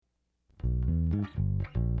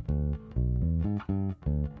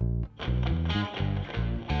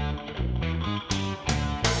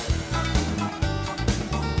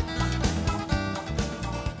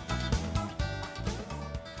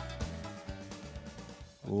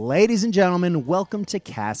Ladies and gentlemen, welcome to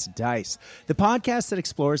Cast Dice, the podcast that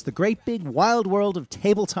explores the great big wild world of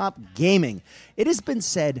tabletop gaming. It has been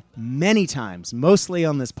said many times, mostly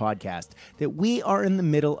on this podcast, that we are in the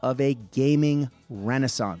middle of a gaming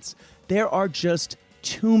renaissance. There are just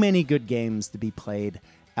too many good games to be played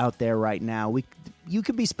out there right now. You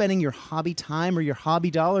could be spending your hobby time or your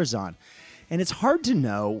hobby dollars on, and it's hard to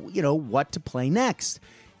know, what to play next.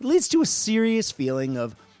 It leads to a serious feeling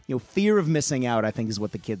of fear of missing out, I think is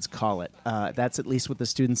what the kids call it. That's at least what the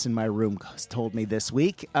students in my room told me this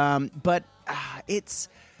week. But I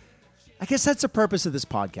guess that's the purpose of this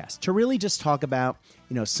podcast, to really just talk about,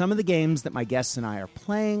 some of the games that my guests and I are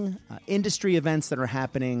playing, industry events that are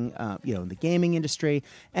happening, in the gaming industry,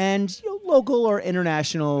 and local or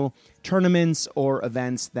international tournaments or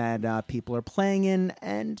events that people are playing in,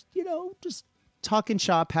 and, just talking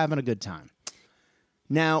shop, having a good time.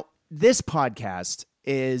 Now, this podcast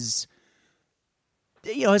is,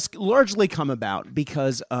 it's largely come about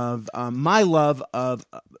because of my love of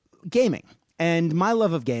gaming. And my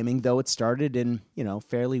love of gaming, though it started in,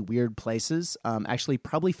 fairly weird places, actually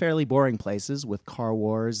probably fairly boring places with Car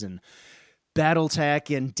Wars and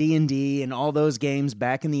Battletech and D&D and all those games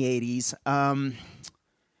back in the 80s,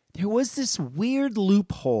 there was this weird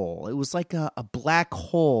loophole. It was like a black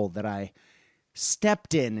hole that I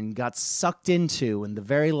stepped in and got sucked into in the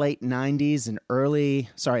very late 80s and early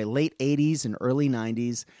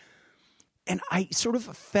 90s. And I sort of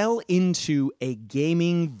fell into a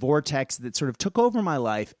gaming vortex that sort of took over my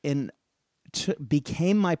life and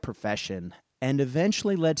became my profession and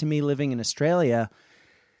eventually led to me living in Australia.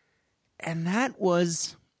 And that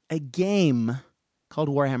was a game called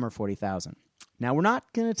Warhammer 40,000. Now, we're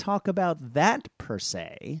not going to talk about that per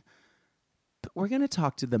se, but we're going to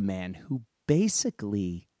talk to the man who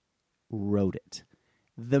basically wrote it.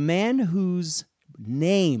 The man whose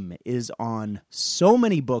name is on so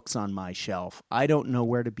many books on my shelf, I don't know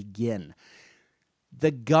where to begin.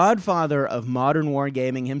 The godfather of modern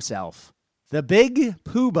wargaming himself, the big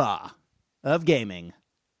poobah of gaming.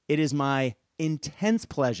 It is my intense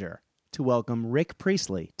pleasure to welcome Rick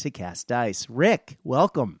Priestley to Cast Dice. Rick,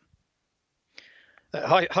 welcome.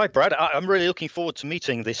 Hi, Brad. I'm really looking forward to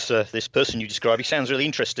meeting this person you described. He sounds really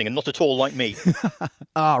interesting and not at all like me.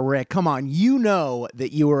 Rick, come on. You know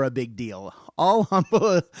that you are a big deal.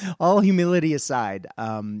 All humility aside,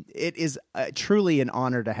 it is truly an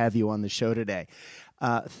honor to have you on the show today.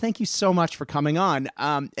 Thank you so much for coming on.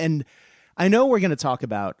 And I know we're going to talk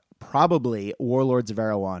about probably Warlords of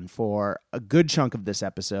Erewhon for a good chunk of this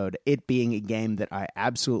episode, it being a game that I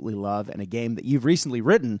absolutely love and a game that you've recently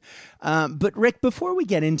written. But Rick, before we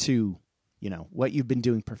get into, what you've been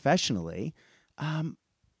doing professionally,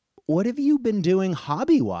 what have you been doing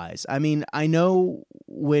hobby-wise? I mean, I know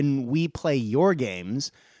when we play your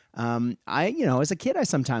games, as a kid, I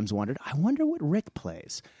sometimes wondered, I wonder what Rick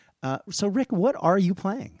plays. So Rick, what are you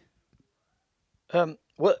playing? Well,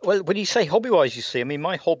 when you say hobby-wise, you see, I mean,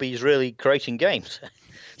 my hobby is really creating games.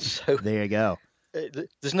 So there you go.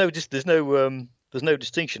 There's no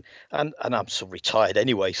distinction, and I'm sort of retired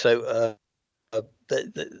anyway. So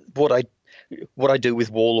what I do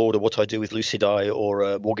with Warlord, or what I do with Lucid Eye,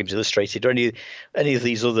 or War Games Illustrated, or any of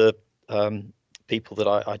these other people that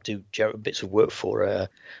I do bits of work for,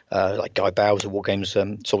 like Guy Bowers of War Games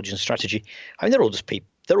Soldiers and Strategy. I mean, they're all just people.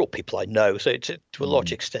 They're all people I know. So to a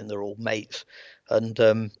large extent, they're all mates. And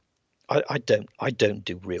I don't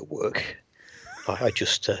do real work. I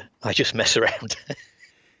just mess around.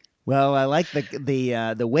 Well, I like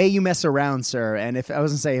the way you mess around, sir. And if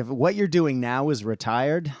what you're doing now is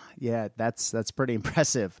retired, yeah, that's pretty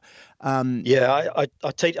impressive. I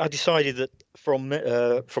decided that from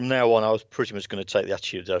now on, I was pretty much going to take the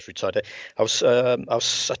attitude that I was retired. I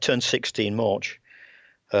turned 60 in March,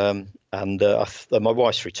 and my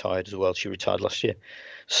wife's retired as well. She retired last year,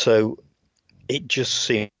 so it just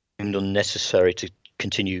seemed unnecessary to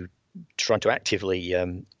continue trying to actively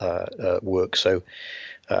work. So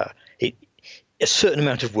a certain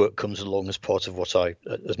amount of work comes along as part of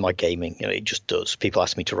as my gaming. It just does. People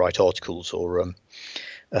ask me to write articles, or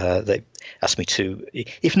they ask me to,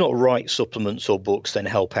 if not write supplements or books, then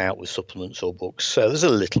help out with supplements or books. So there's a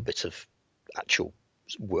little bit of actual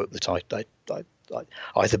work that I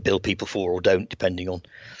either bill people for or don't, depending on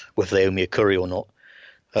whether they owe me a curry or not.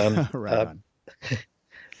 Right on.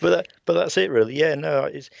 But that's it, really. Yeah, no,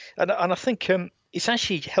 and I think it's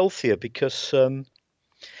actually healthier because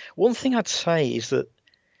one thing I'd say is that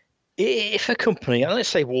if a company, and let's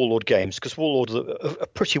say Warlord Games, because Warlord are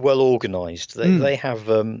pretty well organised, they have,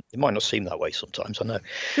 it might not seem that way sometimes, I know,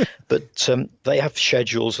 but they have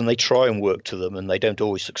schedules and they try and work to them, and they don't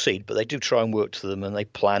always succeed, but they do try and work to them, and they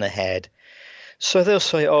plan ahead. So they'll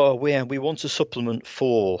say, "Oh, we want a supplement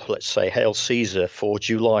for, let's say, Hail Caesar for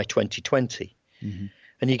July 2020,"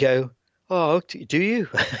 and you go, "Oh, do you?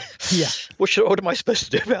 Yeah. What am I supposed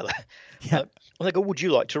to do about that?" Yeah. And they go, "Would you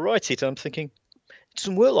like to write it?" And I'm thinking, it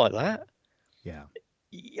doesn't work like that. Yeah.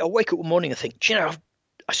 I wake up one morning and think, "Do you know,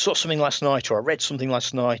 I saw something last night, or I read something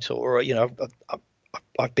last night, or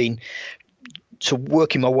I've been to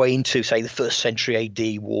working my way into, say, the first century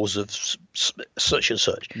AD wars of such and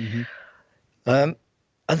such." And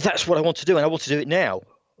that's what I want to do, and I want to do it now.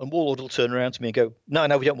 And Warlord will turn around to me and go, "No,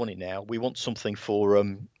 we don't want it now. We want something for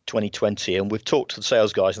 2020." And we've talked to the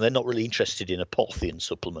sales guys, and they're not really interested in a Parthian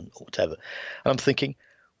supplement or whatever. And I'm thinking,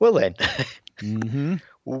 well then,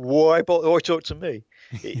 why talk to me?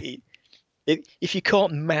 If you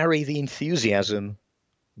can't marry the enthusiasm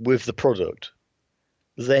with the product,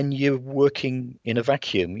 then you're working in a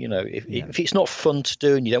vacuum. If it's not fun to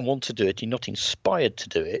do and you don't want to do it, you're not inspired to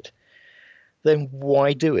do it, then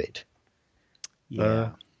why do it?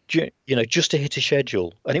 Yeah. Just to hit a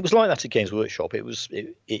schedule. And it was like that at Games Workshop.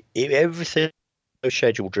 Everything was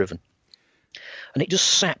schedule driven. And it just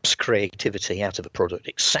saps creativity out of a product.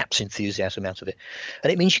 It saps enthusiasm out of it.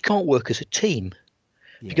 And it means you can't work as a team.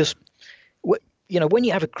 Because when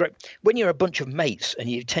you're a bunch of mates and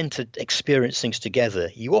you tend to experience things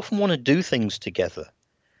together, you often want to do things together.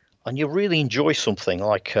 And you really enjoy something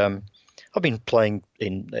like I've been playing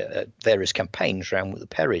in various campaigns around with the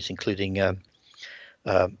Perrys, including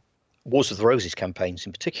Wars of the Roses campaigns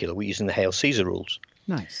in particular. We're using the Hail Caesar rules.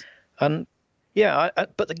 Nice. And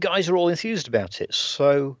but the guys are all enthused about it.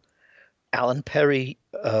 So Alan Perry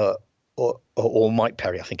or Mike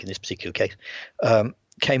Perry, I think in this particular case,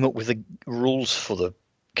 came up with the rules for the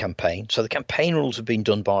campaign. So the campaign rules have been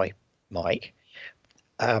done by Mike.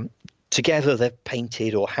 Together they've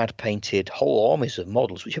painted or had painted whole armies of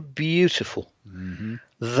models, which are beautiful.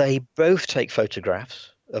 They both take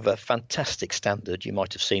photographs of a fantastic standard. You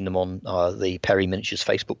might have seen them on the Perry Miniatures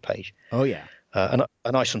Facebook page. Oh yeah. And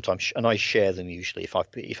I sometimes share them usually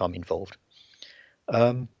if I'm involved.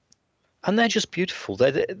 And they're just beautiful.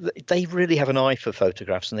 They really have an eye for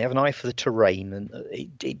photographs, and they have an eye for the terrain, and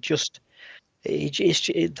they're just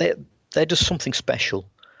something special,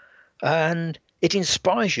 and it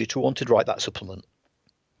inspires you to want to write that supplement.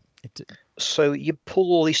 So you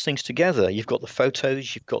pull all these things together. You've got the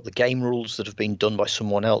photos, you've got the game rules that have been done by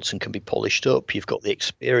someone else and can be polished up. You've got the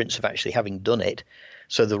experience of actually having done it,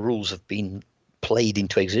 so the rules have been played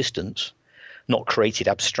into existence, not created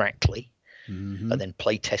abstractly. And then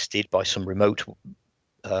play tested by some remote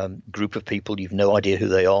group of people you've no idea who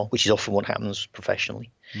they are, which is often what happens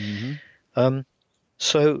professionally.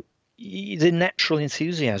 So the natural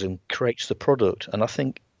enthusiasm creates the product, and I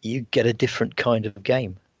think you get a different kind of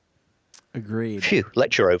game. Agreed. Phew,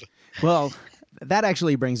 lecture over. Well, that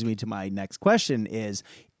actually brings me to my next question is,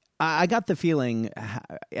 I got the feeling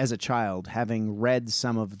as a child, having read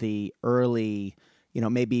some of the early,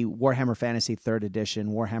 maybe Warhammer Fantasy 3rd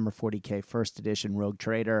Edition, Warhammer 40K 1st Edition, Rogue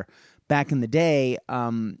Trader, back in the day,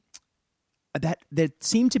 that there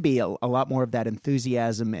seemed to be a lot more of that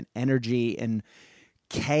enthusiasm and energy and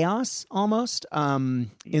chaos almost in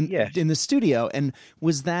the studio. And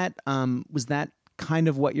was that kind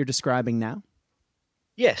of what you're describing now?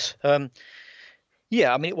 Yes.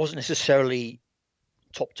 Yeah, I mean, it wasn't necessarily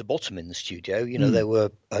top to bottom in the studio.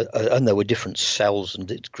 There were different cells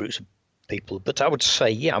and groups of people, but I would say,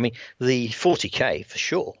 yeah, I mean, the 40K for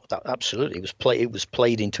sure, that absolutely was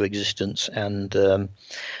played into existence, and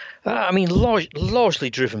I mean, largely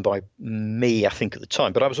driven by me, I think, at the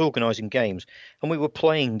time. But I was organising games, and we were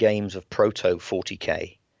playing games of proto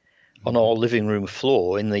 40K on our living room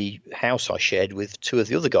floor in the house I shared with two of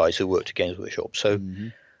the other guys who worked at Games Workshop, so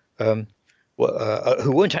who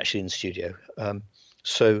weren't actually in the studio.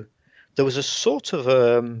 So there was a sort of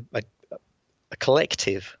a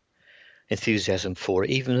collective enthusiasm for it,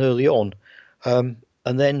 even early on. And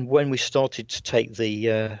then when we started to take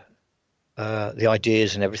the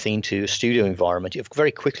ideas and everything into a studio environment, it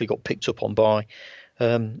very quickly got picked up on by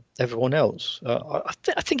everyone else. I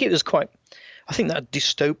think it was quite. I think that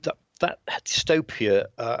dystopia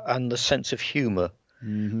and the sense of humour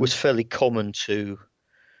was fairly common to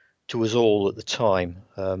us all at the time.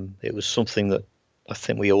 It was something that I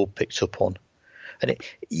think we all picked up on, and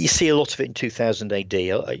you see a lot of it in 2000 AD.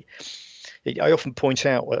 I often point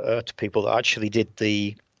out to people that I actually did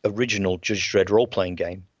the original Judge Dredd role-playing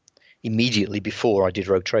game immediately before I did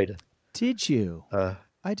Rogue Trader. Did you? I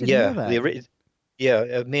didn't know that. It was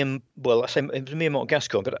me and Mark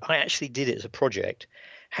Gascoigne, but I actually did it as a project,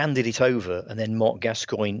 handed it over, and then Mark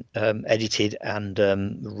Gascoigne edited and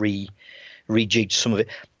rejigged some of it.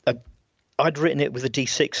 I'd written it with a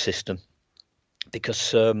D6 system,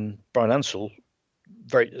 because Brian Ansell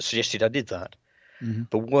suggested I did that. Mm-hmm.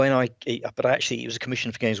 But actually, it was a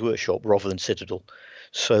commission for Games Workshop rather than Citadel.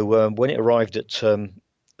 So when it arrived as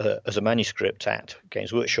a manuscript at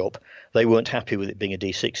Games Workshop, they weren't happy with it being a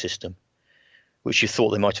D6 system, which you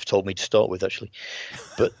thought they might have told me to start with, actually.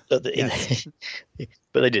 But but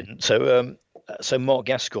they didn't. So Mark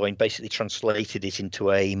Gascoigne basically translated it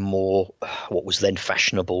into a more what was then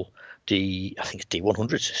fashionable I think it's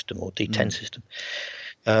D100 system or D10 system,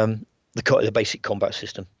 the basic combat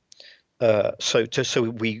system. So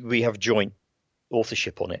we have joint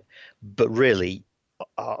authorship on it, but really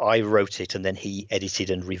I wrote it and then he edited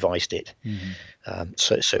and revised it. Mm-hmm.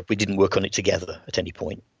 So we didn't work on it together at any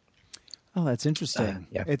point. Oh, that's interesting.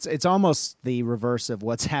 Yeah. It's almost the reverse of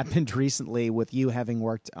what's happened recently with you having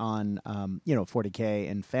worked on 40K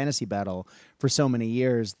and Fantasy Battle for so many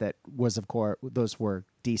years. That was, of course, those were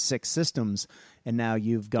D6 systems, and now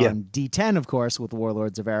you've gone D10, of course, with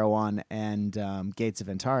Warlords of Erewhon and Gates of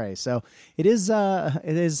Antare. So it is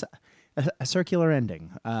a circular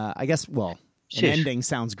ending, I guess. Well, an ending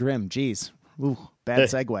sounds grim. Geez, ooh, bad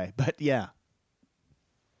segue, but yeah.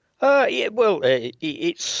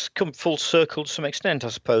 It's come full circle to some extent, I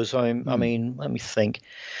suppose. I mean, let me think.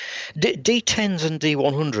 D10s and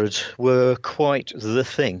D100s were quite the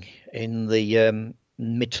thing in the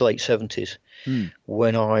mid to late 70s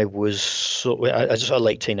when I was a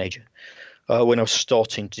late teenager. When I was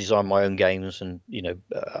starting to design my own games, and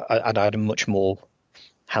I had a much more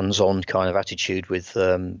hands-on kind of attitude with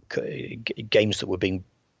games that were being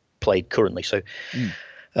played currently. So.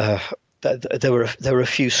 There were a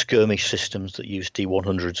few skirmish systems that used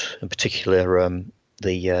D100s, in particular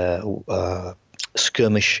the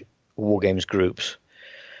skirmish war games groups,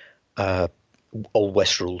 Old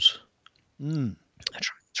West rules. I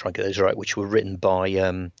try and get those right, which were written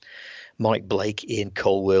by Mike Blake, Ian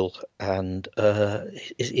Colwill, and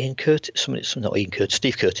is Ian Curtis? Not Ian Curtis,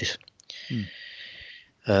 Steve Curtis.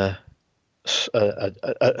 And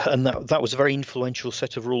that was a very influential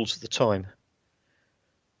set of rules at the time.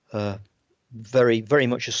 Very, very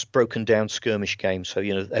much a broken down skirmish game. So,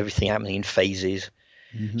 everything happening in phases,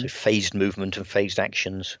 so phased movement and phased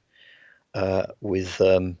actions with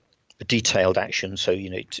a detailed action. So,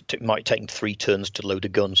 it might take 3 turns to load a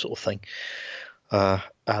gun sort of thing.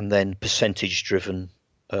 And then percentage driven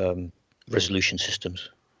resolution systems.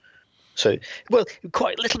 So,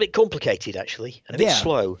 quite a little bit complicated actually, and a bit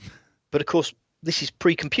slow. But of course, this is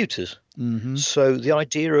pre-computers. So the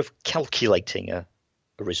idea of calculating a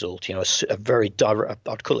result, a very direct,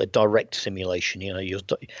 I'd call it a direct simulation.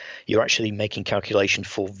 You're actually making calculation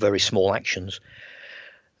for very small actions.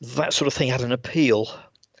 That sort of thing had an appeal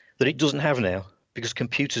that it doesn't have now because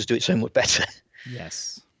computers do it so much better.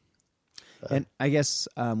 Yes. And I guess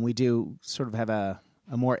we do sort of have a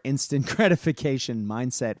more instant gratification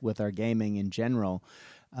mindset with our gaming in general.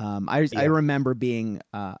 I remember being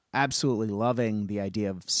absolutely loving the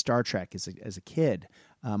idea of Star Trek as a kid.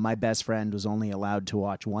 My best friend was only allowed to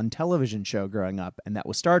watch one television show growing up, and that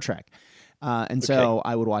was Star Trek. So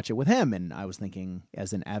I would watch it with him, and I was thinking,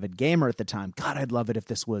 as an avid gamer at the time, God, I'd love it if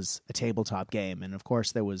this was a tabletop game. And of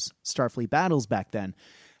course, there was Starfleet Battles back then.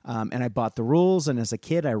 And I bought the rules, and as a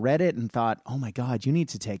kid, I read it and thought, oh my God, you need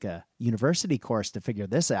to take a university course to figure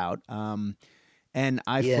this out. And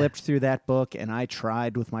I flipped through that book, and I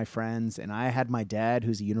tried with my friends, and I had my dad,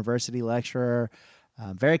 who's a university lecturer,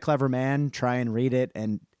 very clever man, try and read it,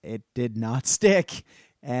 and it did not stick.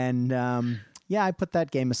 And I put that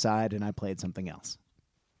game aside, and I played something else.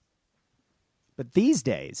 But these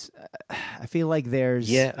days, I feel like there's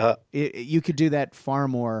you could do that far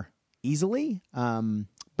more easily,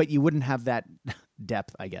 but you wouldn't have that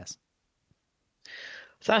depth, I guess.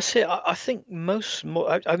 That's it. I think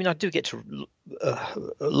I do get to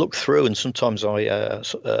look through, and sometimes I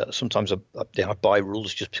buy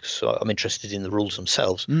rules just because I'm interested in the rules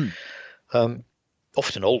themselves.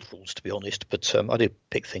 Often old rules, to be honest, but I do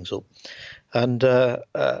pick things up. And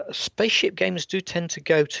spaceship games do tend to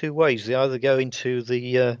go two ways. They either go into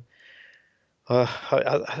the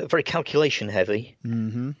very calculation heavy,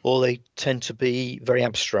 or they tend to be very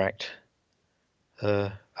abstract.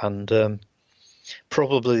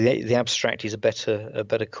 Probably the abstract is a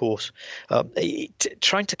better course.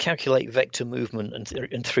 Trying to calculate vector movement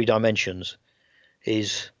in 3 dimensions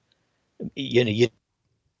is, you're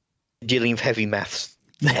dealing with heavy maths.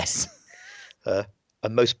 Yes. And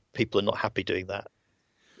most people are not happy doing that.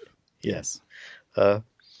 Yes. But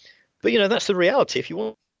that's the reality. If you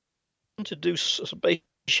want to do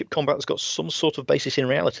spaceship combat that's got some sort of basis in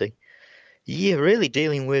reality, you're really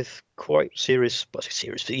dealing with quite serious.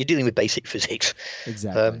 You're dealing with basic physics.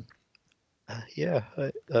 Exactly.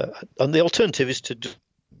 And the alternative is to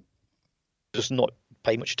just not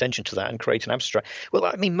pay much attention to that and create an abstract. Well,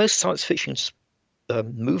 I mean, most science fiction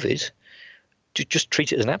movies just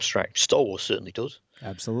treat it as an abstract. Star Wars certainly does.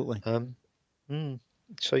 Absolutely.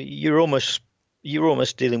 So you're almost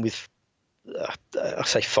dealing with, I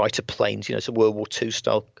say, fighter planes. It's a World War II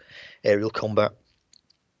style aerial combat,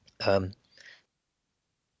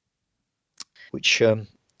 which is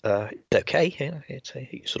okay.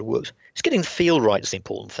 It sort of works. It's getting the feel right is the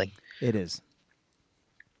important thing. It is.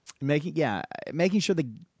 Making sure the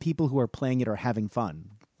people who are playing it are having fun.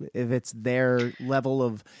 If it's their level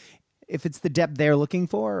of, if it's the depth they're looking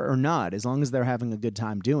for or not, as long as they're having a good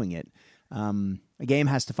time doing it, a game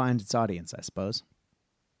has to find its audience, I suppose.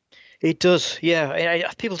 It does,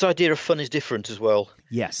 yeah. People's idea of fun is different as well.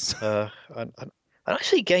 Yes. And I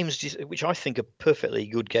see games which I think are perfectly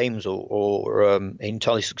good games or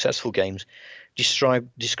entirely successful games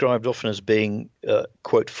described often as being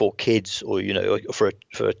quote for kids, or for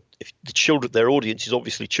if the children, their audience is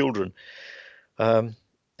obviously children. And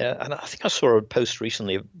I think I saw a post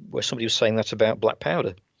recently where somebody was saying that about Black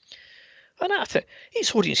Powder. And I think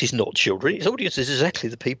its audience is not children. Its audience is exactly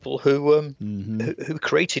the people who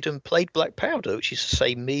created and played Black Powder, which is to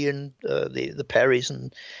say me and the Perrys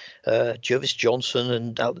and Jervis Johnson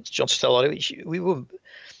and John Stellato. We were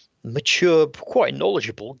mature, quite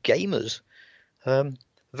knowledgeable gamers,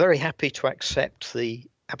 very happy to accept the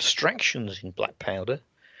abstractions in Black Powder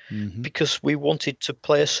because we wanted to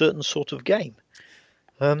play a certain sort of game.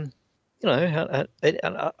 And I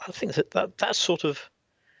think that sort of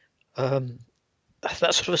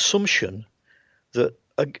assumption that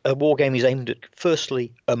a war game is aimed at,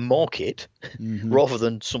 firstly, a market rather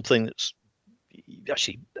than something that's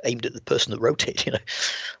actually aimed at the person that wrote it.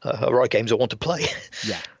 I write games I want to play.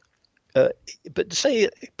 Yeah. But to say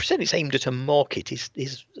pretend it's aimed at a market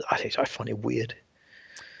is I find it weird.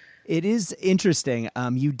 It is interesting.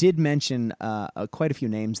 You did mention quite a few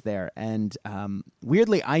names there, and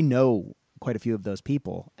weirdly, I know quite a few of those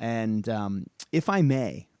people. And if I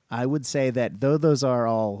may, I would say that though those are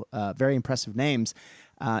all very impressive names,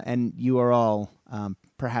 and you are all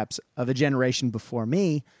perhaps of a generation before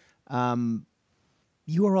me,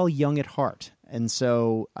 you are all young at heart. And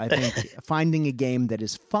so I think finding a game that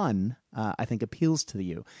is fun, I think appeals to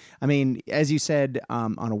you. I mean, as you said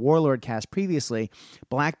on a Warlord cast previously,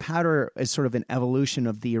 Black Powder is sort of an evolution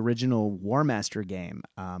of the original War Master game,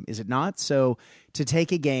 is it not? So to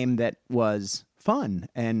take a game that was fun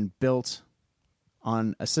and built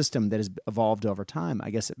on a system that has evolved over time,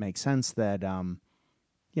 I guess it makes sense that,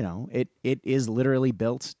 it is literally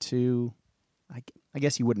built to, I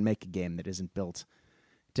guess you wouldn't make a game that isn't built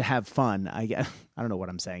to have fun. I don't know what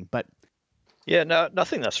I'm saying, but yeah, no, I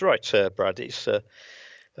think that's right, Brad. It's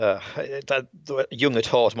that young at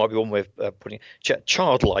heart might be one way of putting it.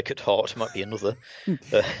 Childlike at heart might be another.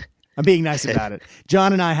 I'm being nice about it.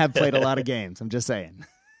 John and I have played a lot of games. I'm just saying.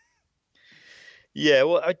 Yeah,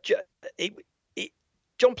 well,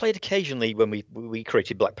 John played occasionally when we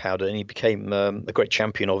created Black Powder, and he became a great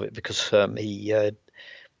champion of it because he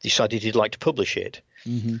decided he'd like to publish it.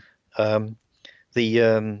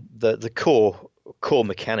 The core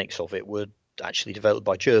mechanics of it were actually developed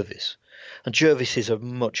by Jervis, and Jervis is a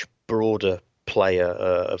much broader player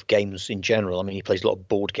of games in general. I mean, he plays a lot of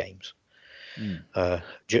board games. In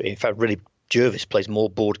fact, really, Jervis plays more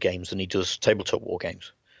board games than he does tabletop war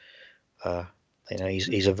games.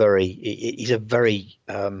 He's a very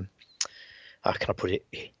how can I put it?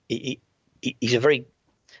 He's a very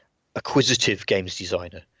acquisitive games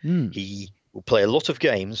designer. He will play a lot of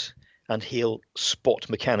games, and he'll spot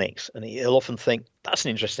mechanics, and he'll often think, that's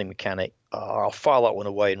an interesting mechanic. I'll file that one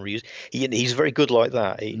away and reuse. He's very good like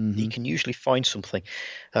that. He can usually find something.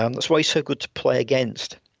 That's why he's so good to play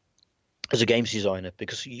against as a games designer,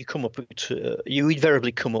 because you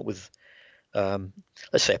invariably come up with,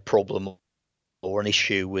 let's say, a problem or an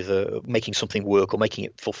issue with making something work or making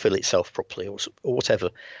it fulfill itself properly or whatever.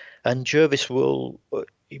 And Jervis will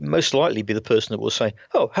most likely be the person that will say,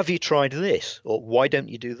 oh, have you tried this? Or why don't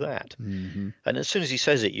you do that? And as soon as he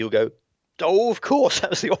says it, you'll go, oh, of course,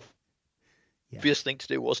 that was the obvious thing to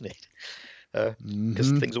do, wasn't it?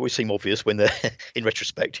 Because things always seem obvious when they're in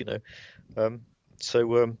retrospect,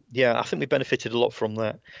 So I think we benefited a lot from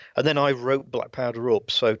that. And then I wrote Black Powder up.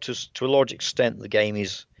 So to a large extent, the game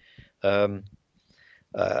is a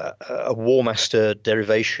War Master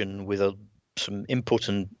derivation with some input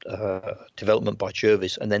and development by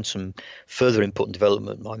Jervis, and then some further input and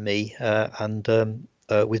development by me, and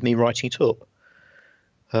with me writing it up.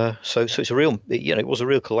 So it's a real, it was a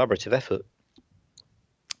real collaborative effort.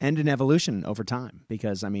 And an evolution over time,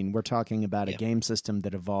 because, I mean, we're talking about a Yeah. game system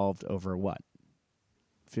that evolved over,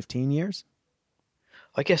 15 years?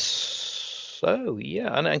 I guess so,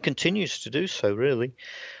 yeah, and continues to do so, really.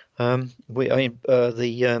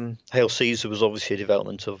 The Hail Caesar was obviously a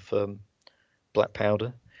development of Black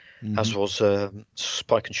Powder, as was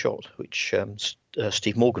Spike and Shot, which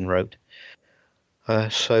Steve Morgan wrote.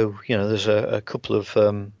 So there's a couple of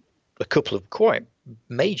quite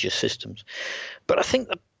major systems, but I think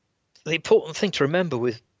the important thing to remember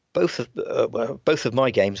with both of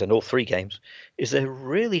my games and all three games is they're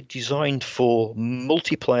really designed for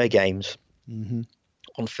multiplayer games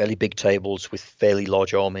on fairly big tables with fairly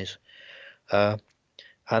large armies,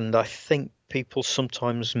 and I think people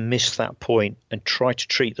sometimes miss that point and try to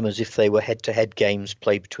treat them as if they were head-to-head games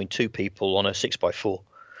played between two people on a 6x4,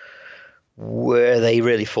 where they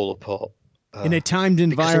really fall apart. In a timed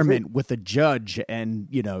environment with a judge and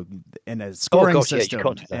and a scoring system, you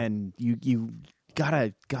can't do that. and you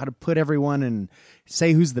gotta put everyone and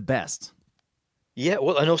say who's the best. Yeah,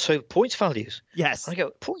 well, and also points values. Yes, I go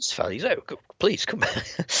points values. Oh, please come back.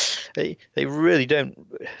 They really don't.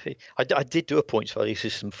 I did do a points value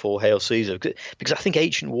system for Hail Caesar because I think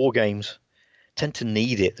ancient war games tend to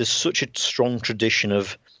need it. There's such a strong tradition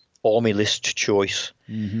of army list choice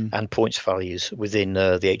and points values within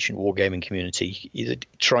the ancient wargaming community.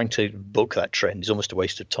 Trying to book that trend is almost a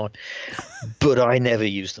waste of time. But I never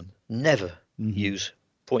use them. Never use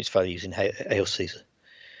points values in Hail Caesar.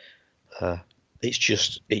 It's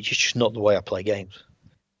just not the way I play games.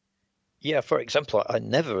 Yeah, for example, I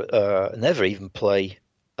never even play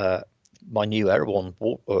my new Erewhon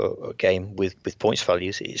game with points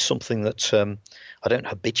values. It's something that I don't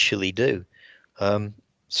habitually do.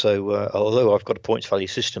 So although I've got a points value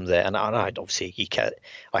system there, and I obviously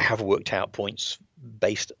I have worked out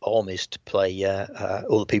points-based armies to play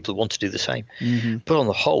all the people who want to do the same. But on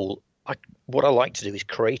the whole, what I like to do is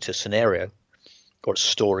create a scenario or a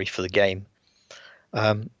story for the game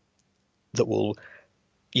that will,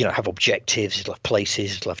 have objectives. It'll have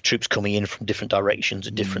places. It'll have troops coming in from different directions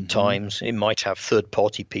at different times. It might have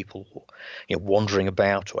third-party people, wandering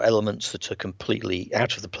about, or elements that are completely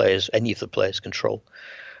out of any of the players' control.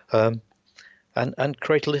 And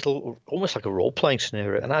create a little, almost like a role-playing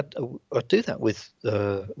scenario. And I do that with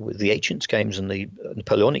the Ancients games and the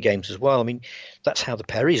Napoleonic games as well. I mean, that's how the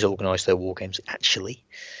Perrys organised their war games, actually.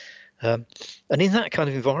 And in that kind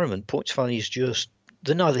of environment, points values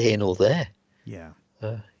they're neither here nor there. Yeah.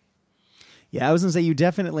 Yeah, I was going to say you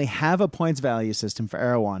definitely have a points value system for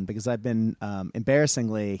Erewhon because I've been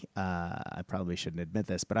embarrassingly, I probably shouldn't admit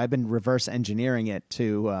this, but I've been reverse engineering it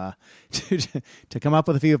to come up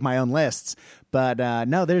with a few of my own lists. But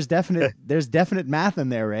no, there's definite math in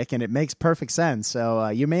there, Rick, and it makes perfect sense. So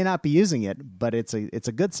you may not be using it, but it's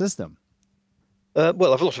a good system.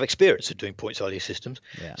 Well, I've a lot of experience of doing points value systems,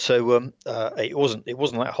 so it wasn't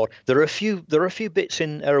that hard. There are a few bits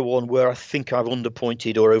in Erewhon where I think I've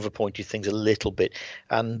underpointed or overpointed things a little bit,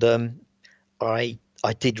 and I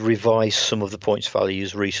did revise some of the points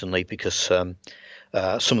values recently because some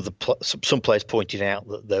players pointed out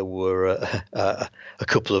that there were a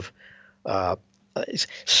couple of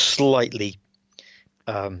slightly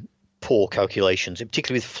poor calculations,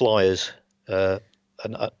 particularly with flyers, and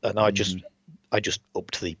I just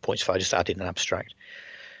upped the points value. I just added an abstract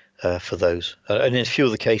for those. And in a few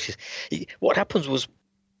of the cases, what happens was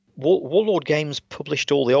Warlord Games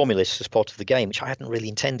published all the army lists as part of the game, which I hadn't really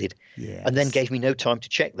intended, and then gave me no time to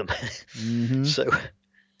check them. So,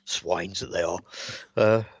 swines that they are.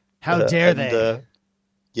 How dare they?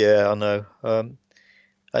 Yeah, I know.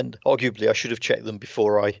 And arguably, I should have checked them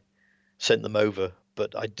before I sent them over.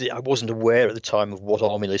 But I wasn't aware at the time of what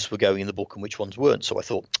army lists were going in the book and which ones weren't. So I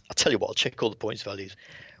thought, I'll tell you what, I'll check all the points values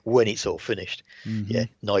when it's all finished. Yeah,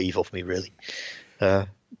 naive of me, really.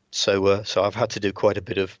 So I've had to do quite a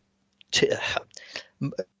bit of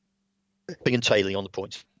and tailing on the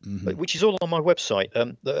points, which is all on my website.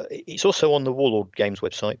 It's also on the Warlord Games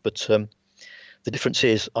website, but the difference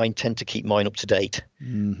is I intend to keep mine up to date.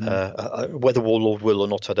 Whether Warlord will or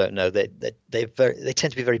not, I don't know. They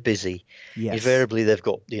tend to be very busy. Yes. Invariably, they've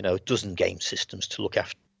got a dozen game systems to look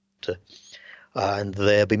after, and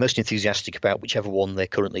they'll be most enthusiastic about whichever one they're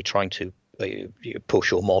currently trying to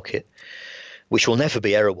push or market, which will never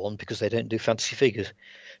be Erewhon because they don't do fantasy figures.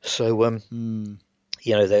 So it'll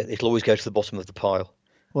always go to the bottom of the pile.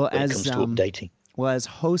 Well, when it comes to updating. Well, as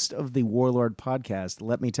host of the Warlord podcast,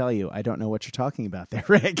 let me tell you, I don't know what you're talking about there,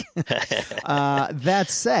 Rick. That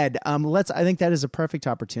said, I think that is a perfect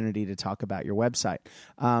opportunity to talk about your website.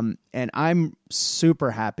 And I'm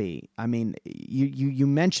super happy. I mean, you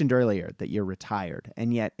mentioned earlier that you're retired,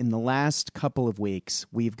 and yet in the last couple of weeks,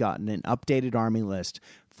 we've gotten an updated army list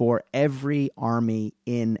for every army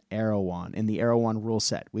in Erewhon, in the Erewhon rule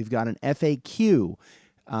set. We've got an FAQ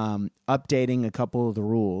updating a couple of the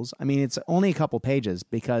rules. I mean, it's only a couple pages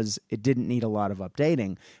because it didn't need a lot of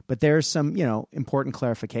updating, but there's some, important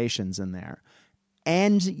clarifications in there.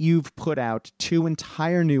 And you've put out 2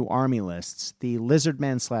 entire new army lists, the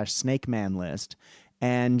Lizardman/Snake Man list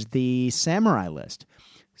and the Samurai list.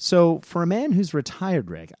 So for a man who's retired,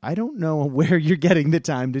 Rick, I don't know where you're getting the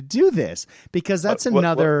time to do this, because that's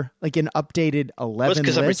another, like an updated 11 lists.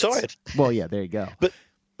 Because I'm retired. Well, yeah, there you go.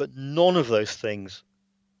 But none of those things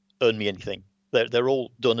earn me anything. They're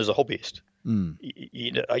all done as a hobbyist.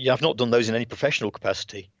 I've not done those in any professional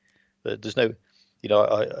capacity. There's no,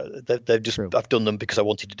 they've just, True. I've done them because I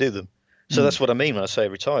wanted to do them. So that's what I mean when I say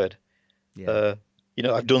retired. Yeah.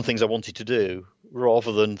 I've done things I wanted to do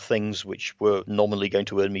rather than things which were nominally going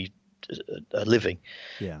to earn me a living.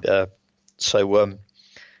 Yeah.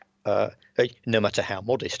 No matter how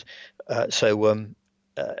modest. In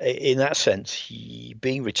that sense,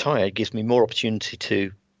 being retired gives me more opportunity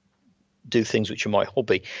to do things which are my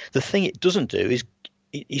hobby. The thing it doesn't do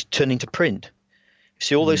is turn into print.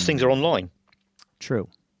 See, all those things are online. True.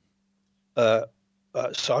 I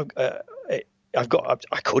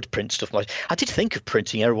could print stuff. I did think of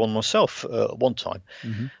printing Erewhon myself at one time,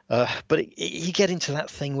 but you get into that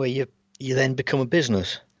thing where you then become a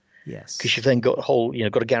business. Yes. Because you've then got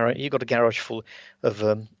a garage full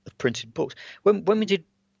of printed books. When we did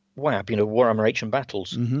WAB, Warhammer Ancient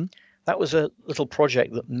Battles, that was a little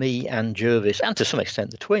project that me and Jervis, and to some extent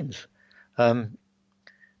the twins,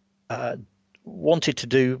 wanted to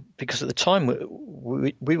do, because at the time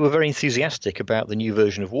we were very enthusiastic about the new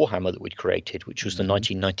version of Warhammer that we'd created, which was the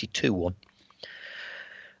 1992 one.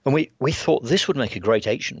 And we thought this would make a great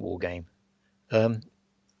ancient war game. And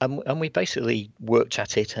we basically worked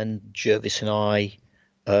at it, and Jervis and I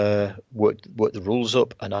worked the rules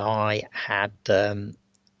up, and I had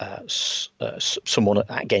someone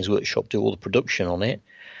at Games Workshop do all the production on it.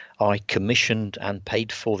 I commissioned and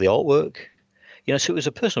paid for the artwork. So it was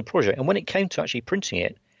a personal project. And when it came to actually printing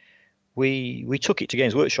it, we took it to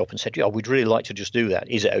Games Workshop and said, we'd really like to just do that.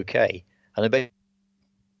 Is it okay? And they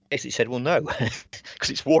basically said, well, no, because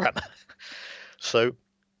it's Warhammer. So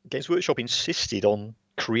Games Workshop insisted on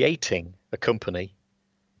creating a company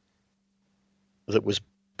that was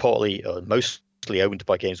partly, mostly owned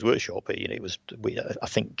by Games Workshop. But, I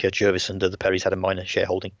think Jervis and the Perrys had a minor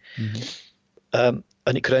shareholding.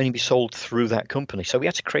 And it could only be sold through that company. So we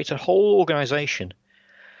had to create a whole organization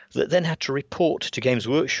that then had to report to Games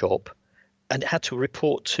Workshop, and it had to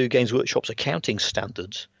report to Games Workshop's accounting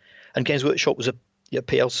standards. And Games Workshop was a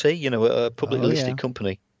PLC, a publicly listed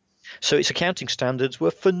company. So its accounting standards were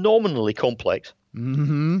phenomenally complex.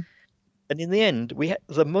 And in the end,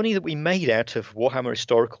 the money that we made out of Warhammer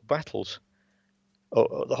Historical Battles,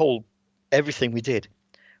 everything we did,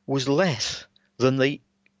 was less than the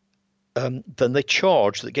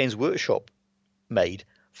charge that Games Workshop made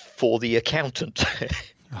for the accountant.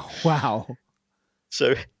 Oh, wow.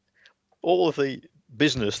 So all of the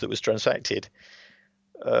business that was transacted,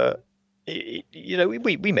 we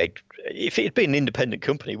made, if it had been an independent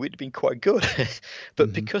company, we'd have been quite good.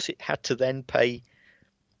 But because it had to then pay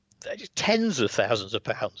tens of thousands of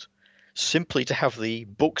pounds simply to have the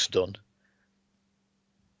books done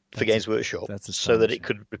for Games Workshop, so that it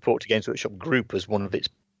could report to Games Workshop Group as one of its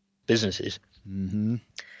businesses,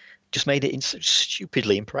 just made it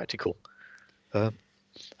stupidly impractical. And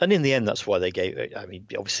in the end, that's why they gave. I mean,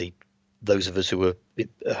 obviously, those of us who were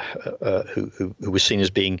who were seen as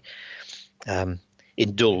being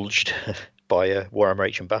indulged by Warhammer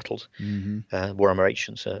Ancient Battles, Warhammer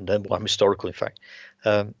Ancients, and Warhammer Historical, in fact,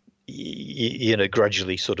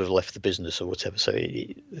 gradually sort of left the business or whatever. So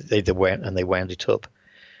they wound it up.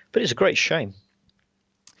 But it's a great shame.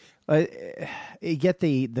 You get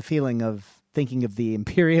the feeling of thinking of the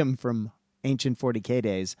Imperium from ancient 40K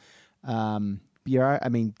days.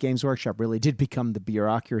 Games Workshop really did become the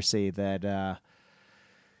bureaucracy that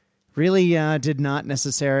really did not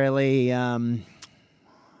necessarily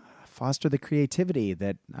foster the creativity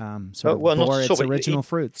that bore its original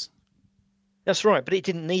fruits. That's right, but it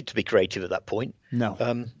didn't need to be creative at that point. No.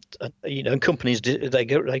 And companies they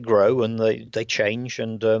grow and they change,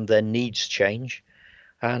 and their needs change.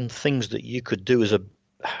 And things that you could do as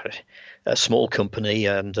a small company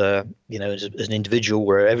and as an individual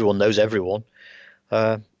where everyone knows everyone,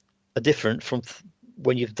 are different from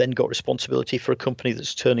when you've then got responsibility for a company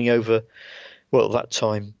that's turning over, well, at that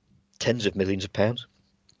time, tens of millions of pounds.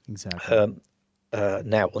 Exactly.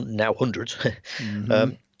 Now hundreds.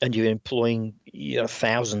 Mm-hmm. And you're employing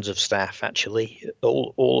thousands of staff, actually,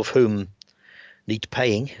 all of whom need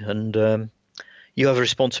paying, and you have a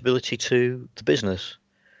responsibility to the business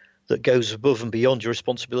that goes above and beyond your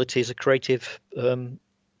responsibility as a creative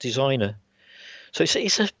designer. So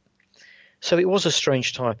so it was a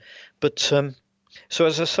strange time, but so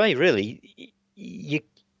as I say, really, you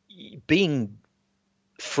being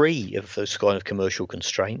free of those kind of commercial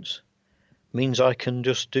constraints means I can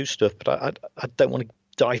just do stuff, but I don't want to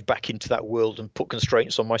dive back into that world and put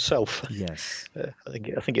constraints on myself. Yes. I think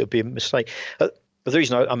it would be a mistake. But the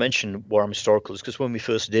reason I mentioned Warhammer Historical is because when we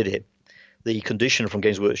first did it, the condition from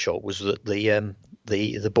Games Workshop was that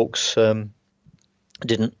the books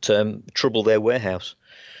didn't trouble their warehouse.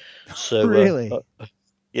 So really,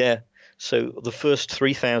 yeah. So the first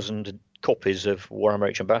 3,000 copies of Warhammer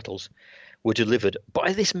Ancient Battles were delivered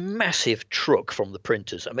by this massive truck from the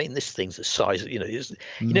printers. I mean, this thing's the size,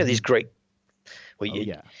 these great. Well,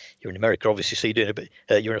 you're in America, obviously, so you're doing it,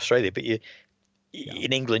 but you're in Australia, but in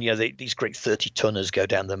England, these great 30-tonners go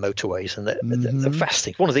down the motorways, and they're vast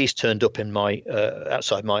things. One of these turned up in my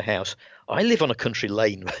outside my house. I live on a country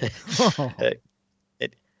lane, and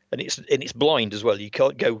it's blind as well. You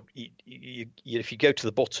can't go. If you go to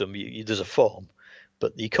the bottom, there's a farm,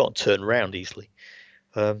 but you can't turn around easily.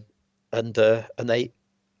 And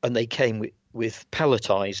they came with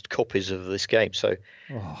palletized copies of this game. So,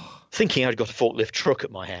 thinking I'd got a forklift truck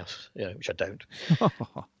at my house, which I don't.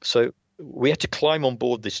 So we had to climb on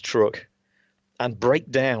board this truck and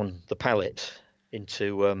break down the pallet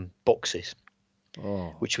into boxes,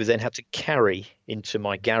 which we then had to carry into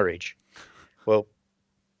my garage. Well,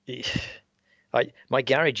 my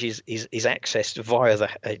garage is accessed via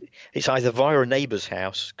it's either via a neighbour's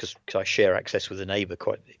house, because I share access with a neighbour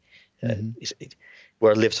quite.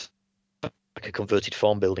 Where I lived, like a converted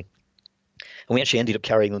farm building, and we actually ended up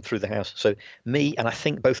carrying them through the house. So me and I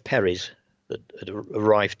think both Perrys that had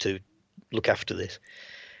arrived to look after this.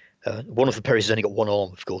 One of the Perrys has only got one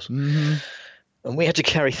arm, of course, and we had to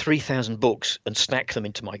carry 3,000 books and stack them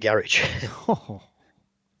into my garage.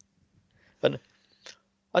 And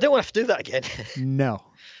I don't want to have to do that again. No,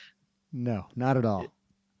 not at all.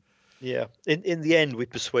 Yeah. In the end, we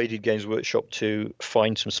persuaded Games Workshop to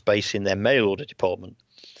find some space in their mail order department,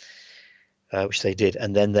 which they did.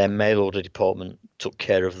 And then their mail order department took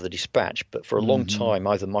care of the dispatch. But for a long time,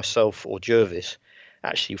 either myself or Jervis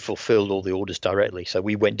actually fulfilled all the orders directly. So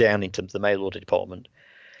we went down into the mail order department,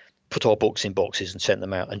 put our books in boxes and sent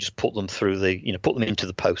them out, and just put them through put them into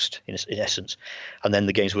the post in essence. And then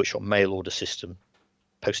the Games Workshop mail order system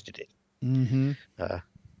posted it.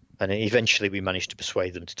 And eventually we managed to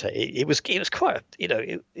persuade them to take it. It was quite,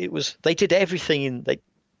 it was, they did everything they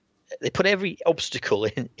put every obstacle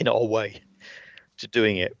in our way to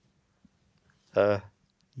doing it. So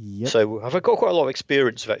I've got quite a lot of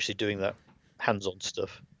experience of actually doing that hands-on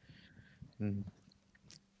stuff.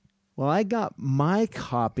 Well, I got my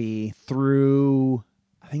copy through,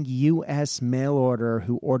 I think, U.S. mail order,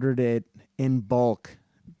 who ordered it in bulk.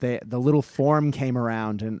 The little form came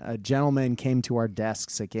around, and a gentleman came to our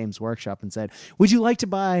desks at Games Workshop and said, "Would you like to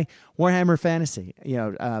buy Warhammer Fantasy,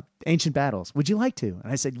 Ancient Battles? Would you like to?"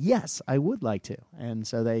 And I said, "Yes, I would like to." And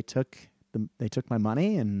so they took my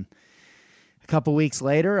money, and a couple weeks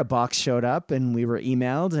later, a box showed up, and we were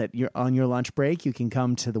emailed on your lunch break, you can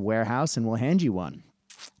come to the warehouse and we'll hand you one.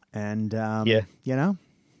 And I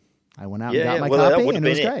went out and got my copy, and it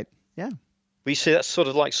was great. Yeah. We see that sort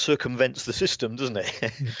of like circumvents the system, doesn't it?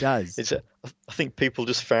 It does. I think people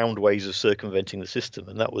just found ways of circumventing the system,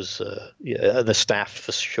 and that was the staff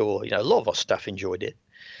for sure. A lot of our staff enjoyed it.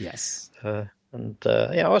 Yes. I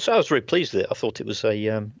was very pleased with it. I thought it was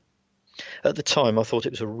at the time, I thought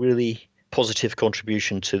it was a really positive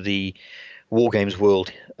contribution to the war games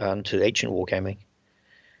world and to ancient wargaming.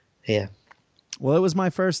 Yeah. Well, it was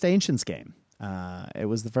my first Ancients game. It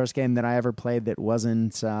was the first game that I ever played that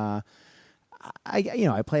wasn't.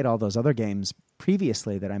 I played all those other games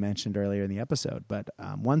previously that I mentioned earlier in the episode, but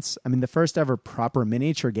the first ever proper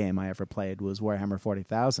miniature game I ever played was Warhammer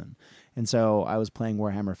 40,000, and so I was playing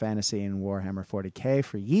Warhammer Fantasy and Warhammer 40K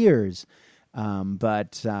for years.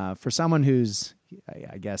 But for someone who's,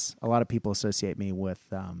 I guess, a lot of people associate me with,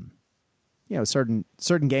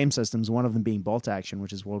 certain game systems. One of them being Bolt Action,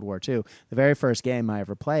 which is World War II. The very first game I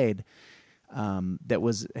ever played. That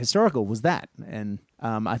was historical was that, and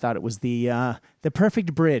I thought it was the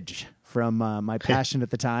perfect bridge from my passion at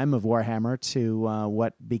the time of Warhammer to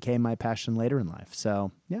what became my passion later in life.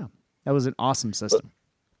 So yeah, That was an awesome system.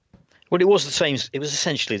 Well, it was the same. It was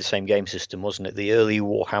essentially the same game system, wasn't it? The early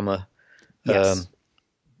Warhammer Yes.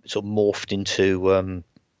 sort of morphed into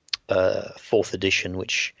fourth edition,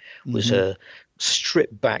 which was a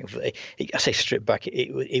stripped back. I say stripped back.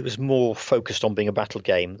 It was more focused on being a battle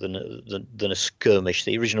game than a skirmish.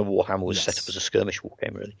 The original Warhammer was set up as a skirmish war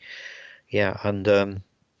game, really. Yeah, and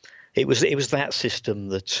it was that system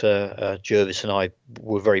that Jervis and I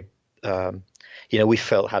were very, we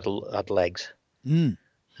felt had legs.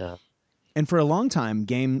 And for a long time,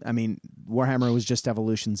 Warhammer was just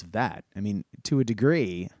evolutions of that. I mean, to a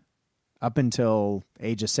degree, up until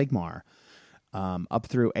Age of Sigmar, up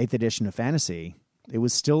through 8th edition of Fantasy, it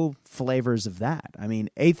was still flavors of that. I mean,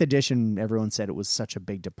 8th edition, everyone said it was such a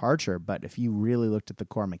big departure, but if you really looked at the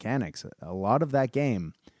core mechanics, a lot of that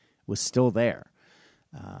game was still there.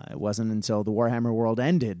 It wasn't until the Warhammer world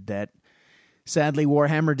ended that, sadly,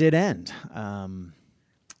 Warhammer did end.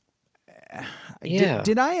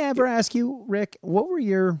 Did I ever ask you, Rick, what were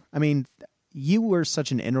you were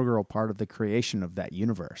such an integral part of the creation of that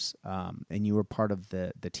universe, and you were part of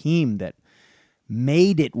the team that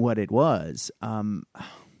made it what it was.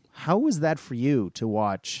 How was that for you to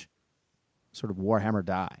watch sort of Warhammer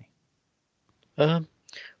die? Well,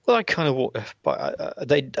 I kind of,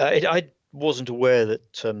 I wasn't aware that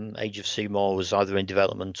Age of Sigmar was either in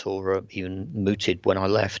development or even mooted when I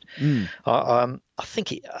left. I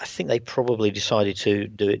think they probably decided to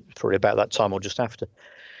do it probably about that time or just after.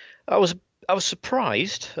 I was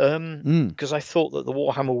surprised because I thought that the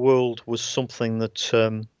Warhammer world was something that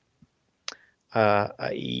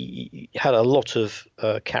had a lot of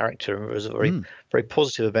character and was very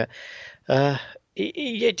positive about.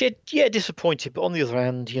 It did, disappointed, but on the other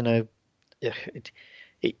hand,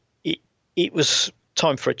 it was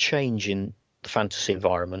time for a change in the fantasy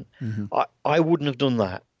environment. I wouldn't have done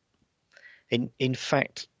that. In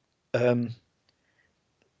fact,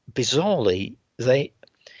 bizarrely,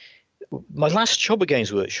 my last job at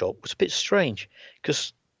Games Workshop was a bit strange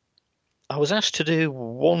because I was asked to do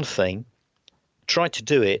one thing, tried to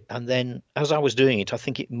do it, and then as I was doing it, I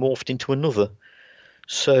think it morphed into another.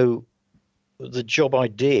 So the job I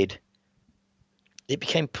did, it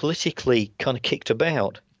became politically kind of kicked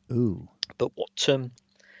about. Ooh. But what the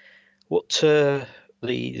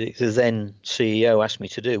then CEO asked me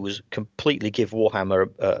to do was completely give Warhammer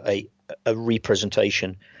a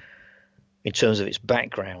representation in terms of its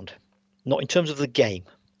background, not in terms of the game.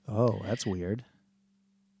 Oh, that's weird.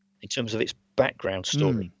 In terms of its background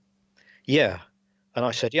story. Yeah. And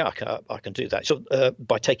I said, yeah, I can do that. So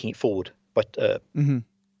by taking it forward,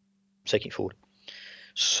 taking it forward.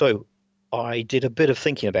 So I did a bit of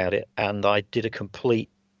thinking about it, and I did a complete.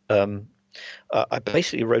 I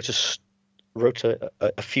basically wrote a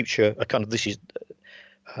future, a kind of this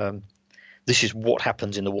is what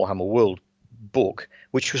happens in the Warhammer world book,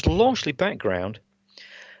 which was largely background,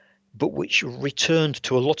 but which returned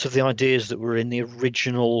to a lot of the ideas that were in the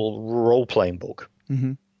original role-playing book.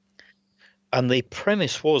 And the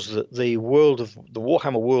premise was that the world of the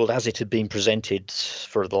Warhammer world, as it had been presented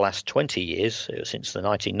for the last 20 years, since the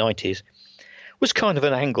 1990s, was kind of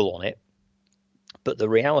an angle on it. But the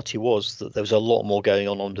reality was that there was a lot more going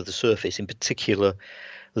on under the surface. In particular,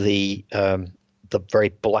 the very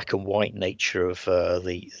black and white nature of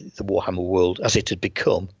the Warhammer world as it had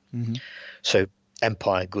become. So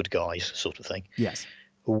Empire, good guys, sort of thing. Yes,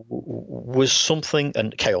 was something,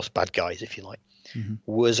 and Chaos, bad guys, if you like.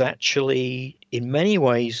 Was actually in many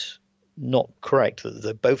ways not correct. That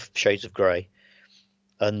they're both shades of grey,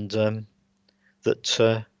 and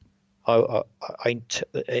that I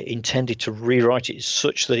intended to rewrite it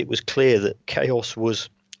such that it was clear that Chaos was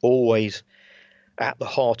always at the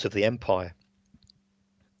heart of the Empire.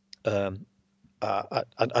 And I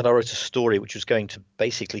wrote a story which was going to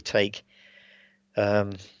basically take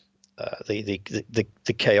the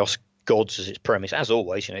Chaos gods as its premise. As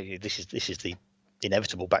always, this is the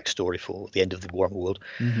inevitable backstory for the end of the Warhammer world,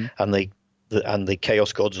 and the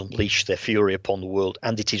Chaos gods unleash their fury upon the world,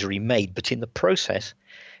 and it is remade. But in the process,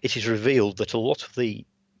 it is revealed that a lot of the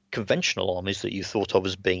conventional armies that you thought of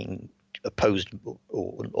as being opposed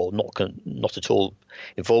or not at all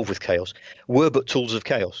involved with Chaos were but tools of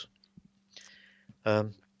Chaos,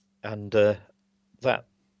 and that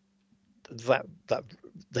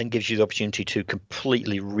then gives you the opportunity to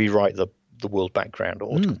completely rewrite the world background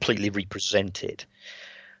or to completely represent it,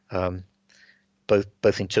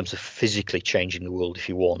 both in terms of physically changing the world if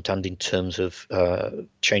you want, and in terms of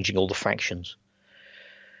changing all the factions,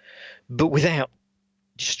 but without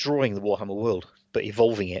destroying the Warhammer world, but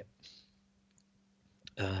evolving it.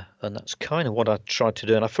 And that's kind of what I tried to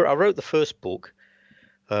do. And I wrote the first book,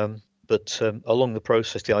 but But along the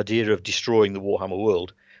process, the idea of destroying the Warhammer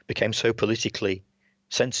world became so politically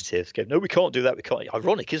sensitive. No, we can't do that. We can't.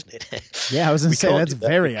 Ironic, isn't it? Yeah, I was going to say that's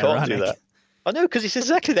very ironic. Can't do that. I know, because it's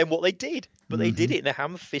exactly then what they did, but they did it in a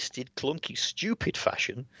ham-fisted, clunky, stupid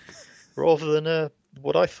fashion, rather than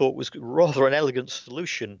what I thought was rather an elegant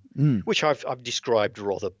solution, which I've described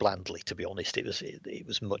rather blandly. To be honest, it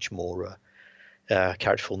was much more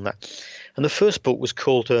characterful than that. And the first book was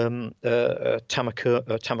called Tamarkan,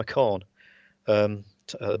 the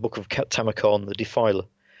Book of Tamarkan, the Defiler.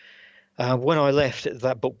 When I left,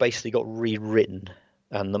 that book basically got rewritten,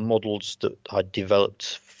 and the models that I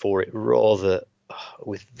developed for it rather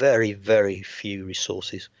with very, very few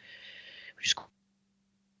resources, which is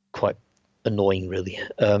quite annoying, really.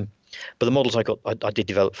 But the models I did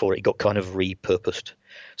develop for it got kind of repurposed.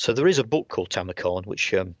 So there is a book called Tamarkan,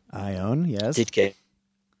 which I own, yes, did get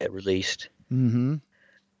released. Mm-hmm.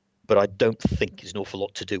 But I don't think it's an awful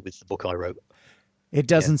lot to do with the book I wrote. It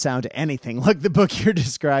doesn't sound anything like the book you're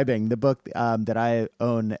describing, the book that I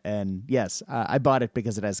own. And yes, I bought it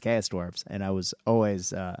because it has Chaos Dwarves, and it was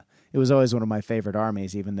always one of my favorite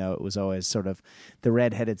armies, even though it was always sort of the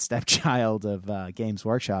redheaded stepchild of Games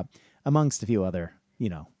Workshop, amongst a few other,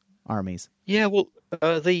 armies. Yeah, well,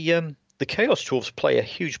 the Chaos Dwarves play a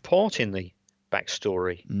huge part in the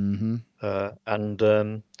backstory. Mm-hmm.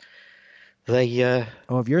 And they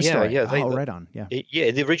of your story, right on,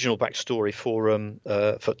 the original backstory for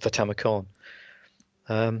Tamarkan,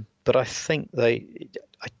 but I think I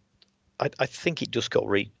think it just got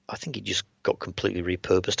completely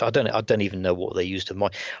repurposed. I don't even know what they used of mine.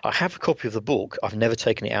 I have a copy of the book. I've never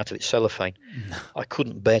taken it out of its cellophane. I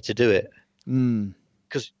couldn't bear to do it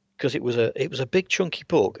because it was a big chunky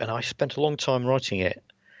book, and I spent a long time writing it,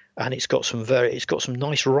 and it's got some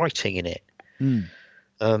nice writing in it.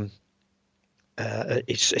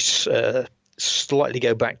 It's slightly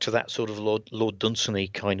go back to that sort of Lord Dunsany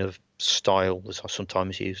kind of style that I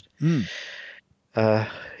sometimes used. A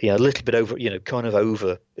little bit over, kind of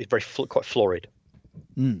over. It's very quite florid.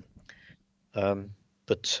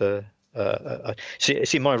 But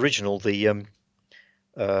see, my original, the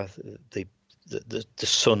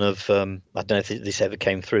son of I don't know if this ever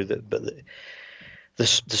came through, but the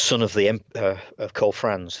son of of Karl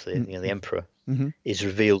Franz, the emperor, is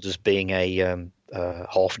revealed as being a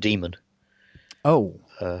half demon. Oh.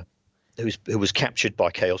 Who was captured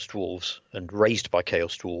by Chaos Dwarves and raised by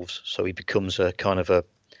Chaos Dwarves, so he becomes a kind of a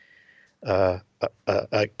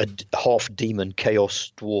half demon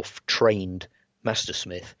Chaos Dwarf trained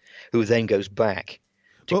mastersmith, who then goes back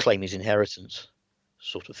to claim his inheritance,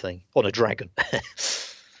 sort of thing, on a dragon.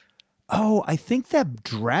 Oh, I think that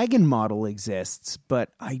dragon model exists, but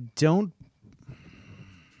I don't.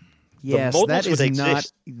 Yes, that is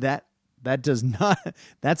not that does not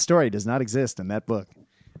that story does not exist in that book.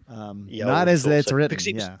 Not as it's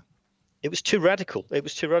written. It was too radical. It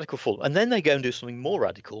was too radical for them. And then they go and do something more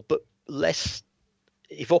radical, but less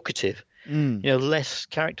evocative. Less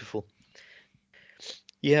characterful.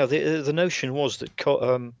 Yeah, the notion was that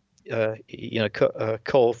Karl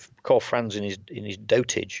Franz in his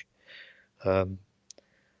dotage, kind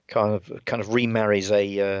of remarries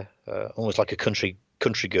a almost like a country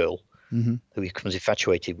girl, who he becomes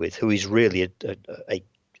infatuated with, who is really a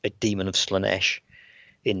demon of Slaanesh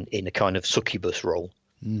in a kind of succubus role,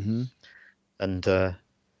 and it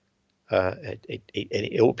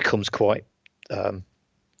all becomes quite. And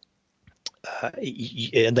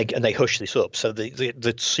they hush this up. So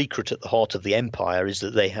the secret at the heart of the empire is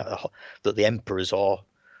that that the emperors are,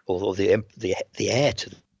 or the heir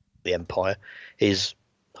to the empire is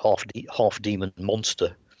half demon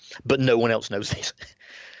monster, but no one else knows this.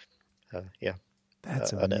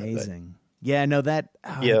 That's amazing. That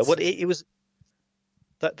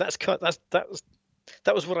was.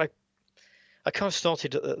 That was what I kind of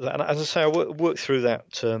started. And as I say, I worked through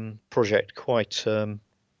that project quite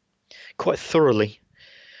thoroughly.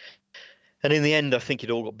 And in the end, I think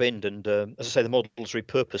it all got binned. And as I say, the models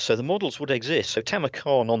repurposed. So the models would exist. So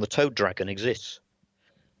Tamarkan on the Toad Dragon exists.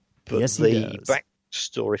 But yes, the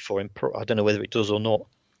backstory for him, I don't know whether it does or not.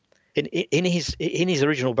 In his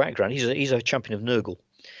original background, he's a champion of Nurgle.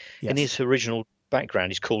 Yes. In his original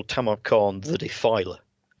background, he's called Tamarkan the Defiler.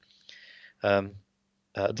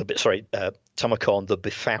 Tamarkan the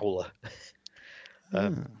Befouler.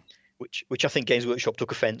 Which I think Games Workshop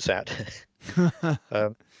took offence at.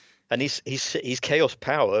 And his chaos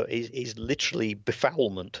power is literally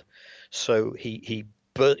befoulment. So he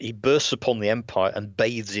bursts upon the Empire and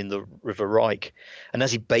bathes in the River Reich. And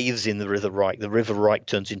as he bathes in the River Reich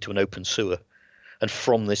turns into an open sewer. And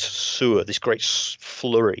from this sewer, this great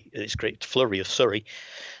flurry of Surrey,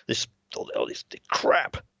 this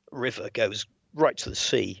crap river goes right to the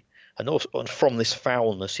sea, and also and from this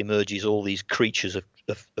foulness emerges all these creatures of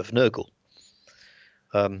Nurgle.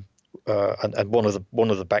 And one of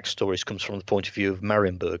the backstories comes from the point of view of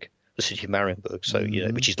Marienburg, the city of Marienburg, so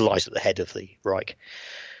which lies at the head of the Reich.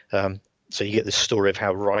 So you get this story of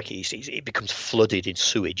how Reich it becomes flooded in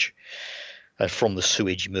sewage, and from the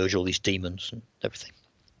sewage emerge all these demons and everything.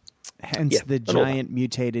 Hence the giant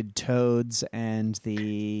mutated toads and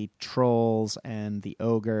the trolls and the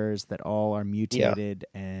ogres that all are mutated,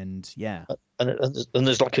 and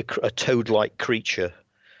there's like a toad-like creature.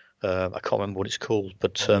 I can't remember what it's called,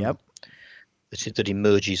 but that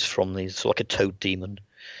emerges from these, so like a toad demon.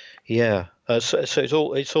 Yeah, so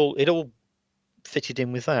it all fitted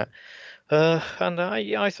in with that, and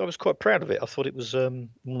I was quite proud of it. I thought it was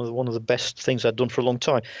one of the best things I'd done for a long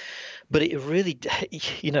time. But it really,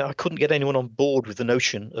 I couldn't get anyone on board with the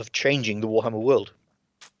notion of changing the Warhammer world.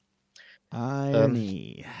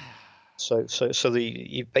 Irony. So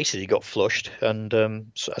you basically got flushed, and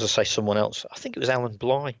so, as I say, someone else, I think it was Alan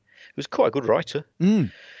Bly, who was quite a good writer,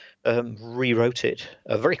 rewrote it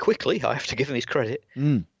very quickly. I have to give him his credit.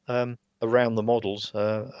 Around the models,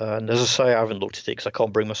 and as I say, I haven't looked at it because I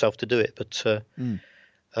can't bring myself to do it. But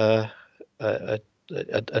and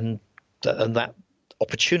that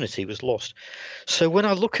opportunity was lost. So when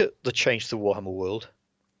I look at the change to the Warhammer world,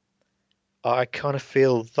 I kind of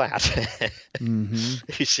feel that.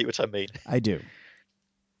 If you see what I mean. I do.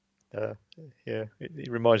 Yeah,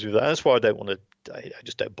 it reminds me of that. That's why I don't want to. I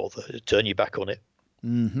just don't bother to turn you back on it.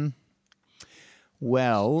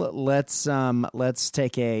 Well, let's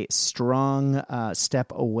take a strong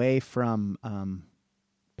step away from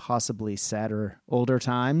possibly sadder older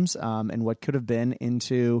times and what could have been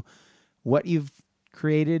into what you've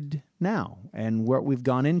created now and what we've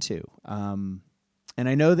gone into. And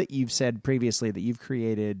I know that you've said previously that you've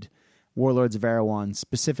created Warlords of Erewhon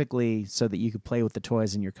specifically so that you could play with the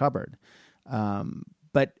toys in your cupboard.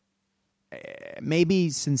 But maybe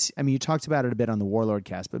you talked about it a bit on the Warlord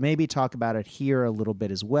cast, but maybe talk about it here a little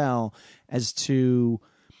bit as well as to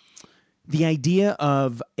the idea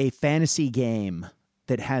of a fantasy game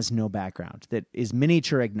that has no background, that is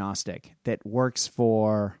miniature agnostic, that works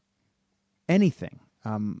for anything.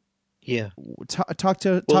 Talk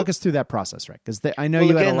us through that process, Rick, because I know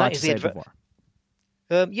you had a lot to say before.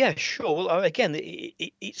 Yeah, sure. Well, again,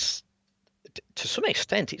 it's to some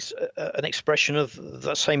extent it's an expression of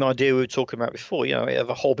that same idea we were talking about before. Of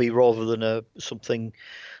a hobby rather than something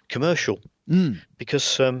commercial.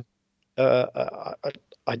 Because I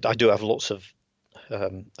do have lots of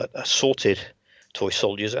assorted toy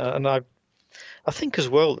soldiers, and I think as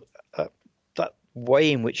well that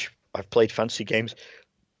way in which I've played fantasy games,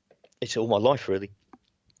 it's all my life really,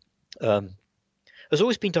 has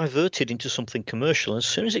always been diverted into something commercial. And as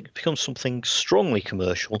soon as it becomes something strongly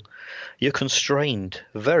commercial, you're constrained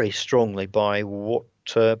very strongly by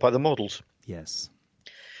by the models. Yes.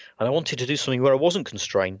 And I wanted to do something where I wasn't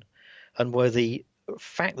constrained, and where the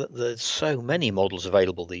fact that there's so many models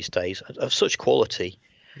available these days of such quality,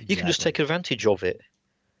 you can just take advantage of it.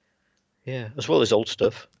 Yeah, as well as old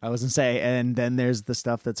stuff. I was going to say, and then there's the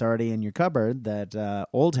stuff that's already in your cupboard that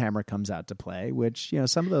Old Hammer comes out to play, which,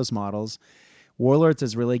 some of those models, Warlords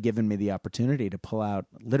has really given me the opportunity to pull out,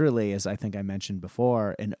 literally, as I think I mentioned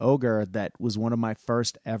before, an ogre that was one of my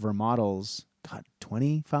first ever models,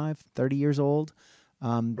 25, 30 years old,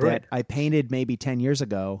 that I painted maybe 10 years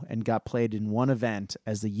ago and got played in one event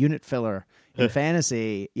as the unit filler in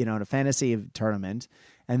fantasy, in a fantasy tournament,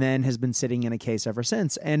 and then has been sitting in a case ever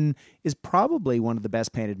since, and is probably one of the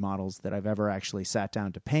best painted models that I've ever actually sat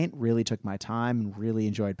down to paint, really took my time and really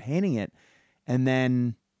enjoyed painting it. And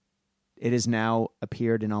then it has now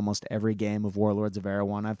appeared in almost every game of Warlords of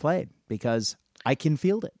Erewhon I've played because I can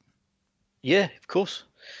field it. Yeah, of course.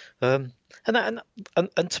 And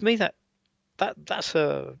to me that's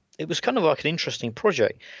it was kind of like an interesting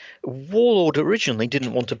project. Warlord originally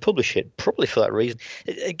didn't want to publish it, probably for that reason.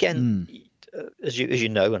 Again, as you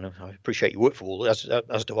know, and I appreciate you work for Warlord,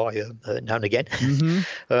 as do I now and again.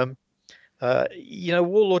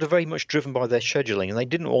 Warlord are very much driven by their scheduling, and they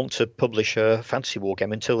didn't want to publish a fantasy war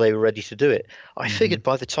game until they were ready to do it. I figured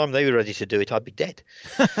by the time they were ready to do it, I'd be dead.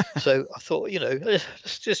 So I thought,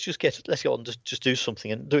 let's get on, just do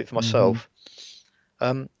something and do it for myself.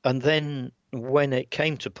 And then when it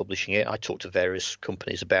came to publishing it, I talked to various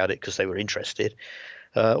companies about it because they were interested,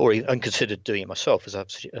 and considered doing it myself, as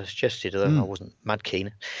I've suggested, although I wasn't mad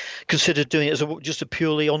keen. Considered doing it as just a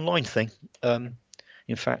purely online thing. In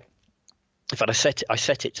fact, I set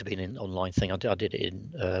it to be an online thing. I did it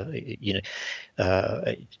in,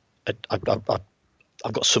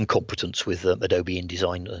 I've got some competence with Adobe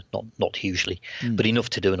InDesign, not hugely, but enough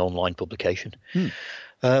to do an online publication.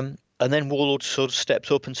 And then Warlord sort of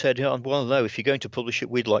stepped up and said, well, no, if you're going to publish it,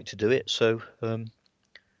 we'd like to do it. So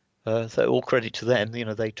all credit to them.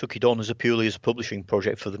 They took it on as purely as a publishing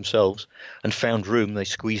project for themselves and found room. They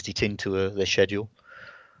squeezed it into their schedule,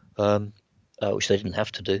 which they didn't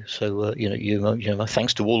have to do. So,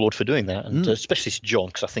 thanks to Warlord for doing that, and especially to John,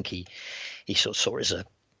 because I think he sort of saw it as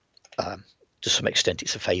to some extent,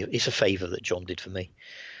 it's a favor. It's a favor that John did for me.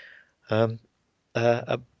 The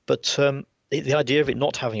idea of it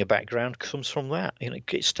not having a background comes from that.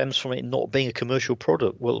 It stems from it not being a commercial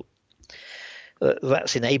product. Well,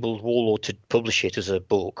 that's enabled Warlord to publish it as a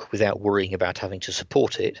book without worrying about having to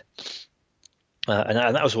support it. And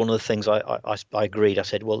that was one of the things I agreed. I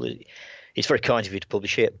said, well, it's very kind of you to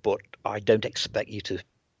publish it, but I don't expect you to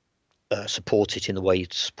support it in the way you're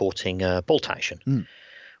supporting Bolt Action,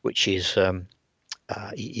 which is a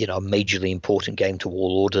majorly important game to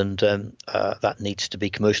Warlord, and that needs to be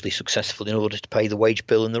commercially successful in order to pay the wage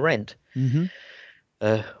bill and the rent,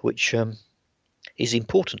 which is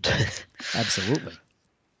important. Absolutely.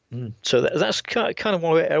 So that's kind of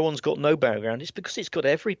why everyone's got no background. It's because it's got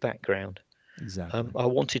every background. Exactly. I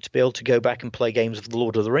wanted to be able to go back and play games of the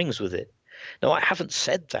Lord of the Rings with it. Now, I haven't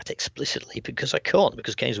said that explicitly because I can't,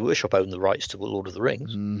 because Games Workshop own the rights to the Lord of the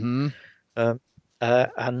Rings. There's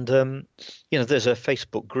a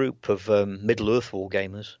Facebook group of Middle-earth war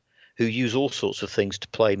gamers who use all sorts of things to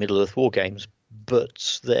play Middle-earth war games,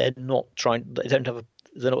 but they're not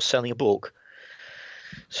selling a book.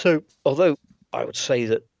 So, although I would say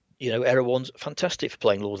that Erawan's fantastic for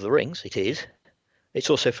playing Lord of the Rings, it is. It's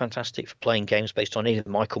also fantastic for playing games based on either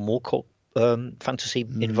Michael Moorcock fantasy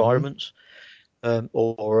environments,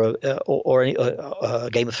 or any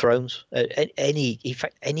Game of Thrones,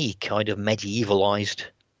 any kind of medievalized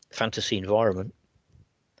fantasy environment,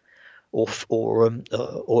 or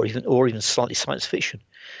even slightly science fiction,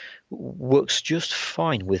 works just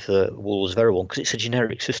fine with Warlords of Erawan because it's a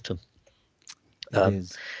generic system. It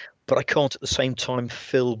is. But I can't at the same time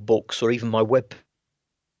fill books or even my web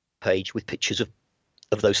page with pictures of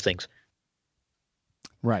those things.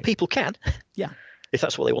 Right. People can, if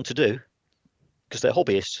that's what they want to do, because they're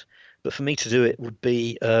hobbyists. But for me to do it would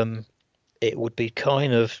be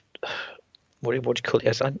kind of what do you call it?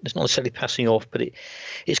 It's not necessarily passing off, but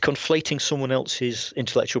it's conflating someone else's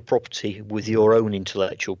intellectual property with your own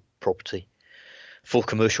intellectual property for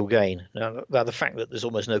commercial gain. Now, the fact that there's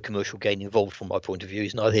almost no commercial gain involved from my point of view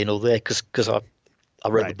is neither here nor there, because I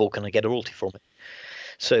wrote the book and I get a royalty from it.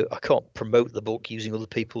 So I can't promote the book using other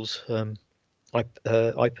people's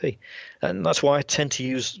IP, and that's why I tend to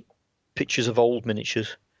use pictures of old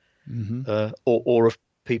miniatures, or of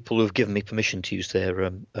people who have given me permission to use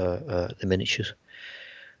their miniatures.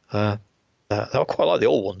 I quite like the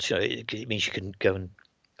old ones. It means you can go and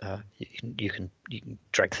you can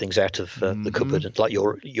drag things out of the cupboard, like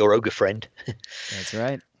your ogre friend. That's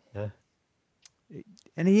right.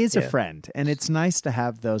 And he is a friend, and it's nice to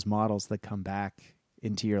have those models that come back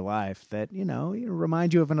into your life that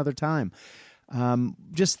remind you of another time.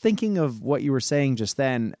 Just thinking of what you were saying just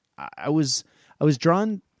then, I was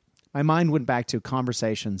drawn. My mind went back to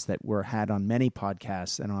conversations that were had on many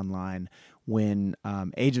podcasts and online when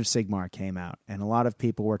Age of Sigmar came out, and a lot of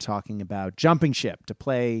people were talking about jumping ship to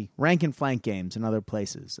play rank and flank games in other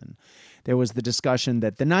places. And there was the discussion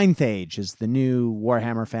that the Ninth Age is the new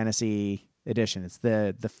Warhammer Fantasy Edition. It's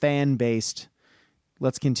the fan-based.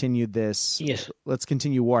 Let's continue this. Yes. Let's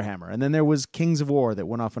continue Warhammer. And then there was Kings of War that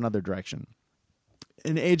went off another direction.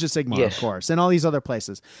 And Age of Sigmar, of course, and all these other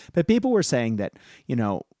places. But people were saying that,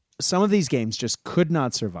 some of these games just could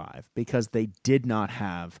not survive because they did not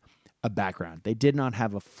have a background. They did not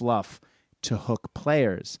have a fluff to hook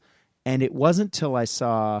players. And it wasn't till I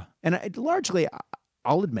saw, and largely,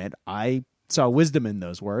 I'll admit, I saw wisdom in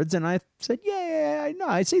those words, and I said, yeah, no,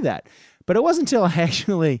 I see that. But it wasn't until I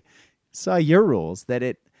actually saw your rules that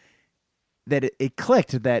it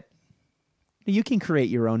clicked that you can create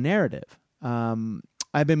your own narrative.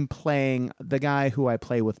 I've been playing the guy who I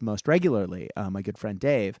play with most regularly, my good friend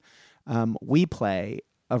Dave. We play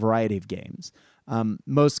a variety of games.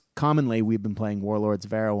 Most commonly, we've been playing Warlords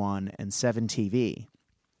of Erawan and 7TV,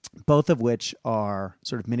 both of which are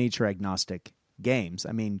sort of miniature agnostic games.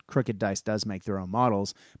 I mean, Crooked Dice does make their own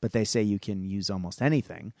models, but they say you can use almost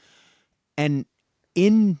anything. And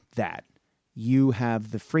in that, you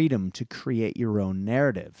have the freedom to create your own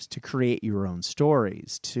narratives, to create your own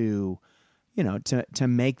stories, to to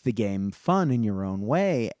make the game fun in your own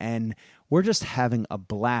way. And we're just having a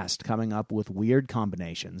blast coming up with weird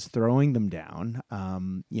combinations, throwing them down,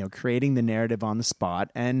 creating the narrative on the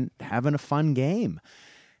spot and having a fun game.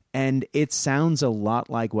 And it sounds a lot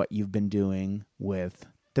like what you've been doing with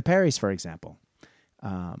the Parries, for example.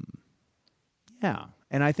 Yeah.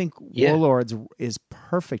 And I think Warlords is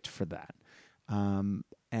perfect for that.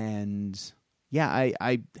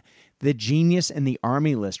 The genius in the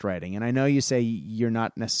army list writing, and I know you say you're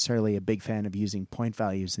not necessarily a big fan of using point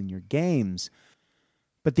values in your games,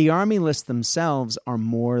 but the army lists themselves are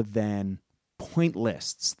more than point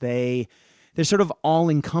lists. They're sort of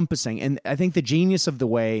all-encompassing, and I think the genius of the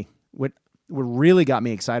way, what really got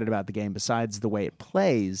me excited about the game, besides the way it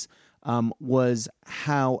plays, was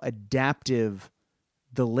how adaptive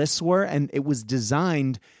the lists were, and it was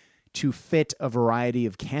designed to fit a variety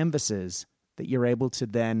of canvases that you're able to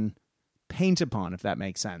then paint upon, if that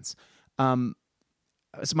makes sense. So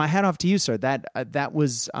my hat off to you, sir. That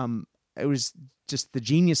was it was just the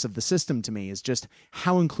genius of the system to me, is just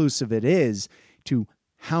how inclusive it is to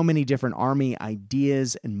how many different army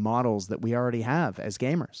ideas and models that we already have as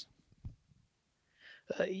gamers.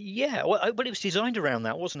 But it was designed around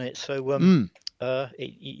that, wasn't it? So and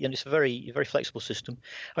it's a very, very flexible system.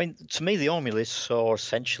 I mean, to me, the army lists are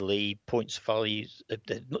essentially points values,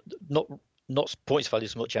 not points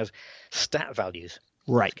values as much as stat values.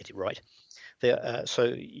 Right. Get it right.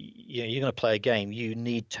 So you're going to play a game. You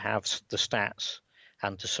need to have the stats,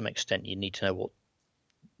 and to some extent, you need to know what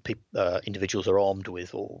individuals are armed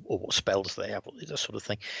with, or what spells they have, that sort of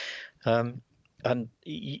thing. And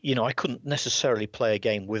I couldn't necessarily play a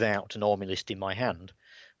game without an army list in my hand.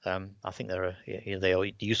 I think they are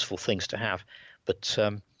useful things to have, but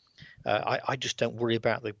I just don't worry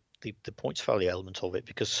about the points value element of it,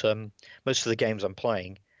 because most of the games I'm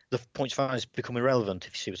playing, the points values become irrelevant,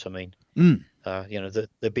 if you see what I mean.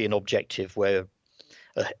 There'd be an objective where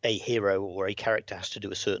a hero or a character has to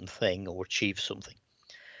do a certain thing or achieve something,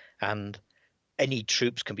 and any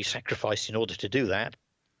troops can be sacrificed in order to do that.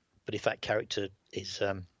 But if that character is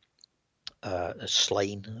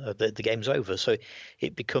slain, the game's over. So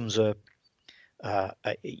it becomes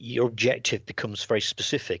your objective becomes very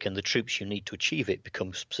specific, and the troops you need to achieve it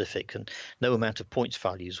become specific, and no amount of points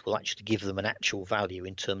values will actually give them an actual value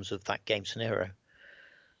in terms of that game scenario.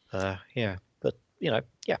 But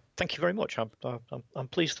thank you very much. I'm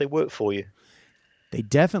pleased they work for you. They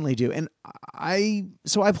definitely do. And I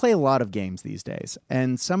play a lot of games these days,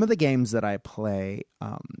 and some of the games that I play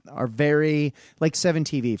are very, like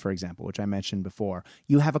 7TV, for example, which I mentioned before.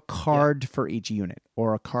 You have a card for each unit,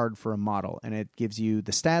 or a card for a model, and it gives you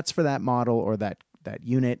the stats for that model or that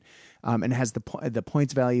unit, and has the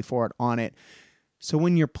points value for it on it. So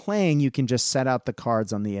when you're playing, you can just set out the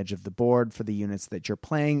cards on the edge of the board for the units that you're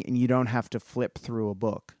playing, and you don't have to flip through a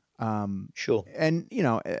book. Sure. And,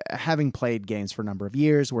 having played games for a number of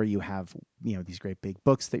years where you have, these great big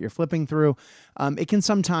books that you're flipping through, it can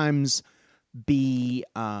sometimes be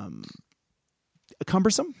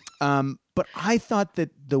cumbersome. But I thought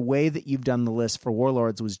that the way that you've done the list for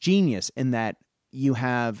Warlords was genius, in that you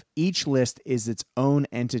have each list is its own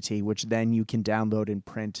entity, which then you can download and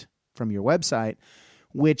print from your website,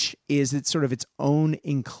 which is its own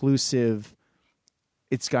inclusive.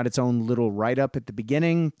 It's got its own little write-up at the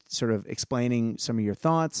beginning, sort of explaining some of your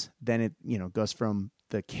thoughts. Then it goes from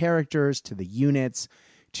the characters to the units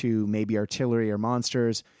to maybe artillery or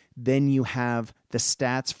monsters. Then you have the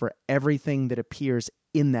stats for everything that appears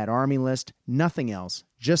in that army list. Nothing else,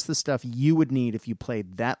 just the stuff you would need if you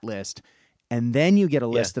played that list. And then you get a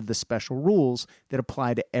list of the special rules that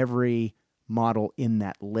apply to every model in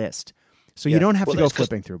that list. So you don't have to go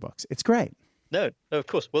flipping through books. It's great. No, of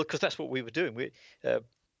course. Well, because that's what we were doing. We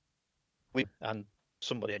and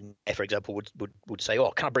somebody, for example, would say,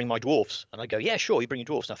 "Oh, can I bring my dwarfs?" And I go, "Yeah, sure, you bring your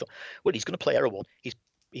dwarfs." And I thought, well, he's going to play Erewhon.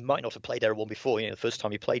 He might not have played Erewhon before. The first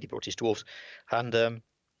time he played, he brought his dwarfs, and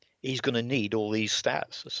he's going to need all these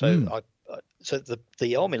stats. So so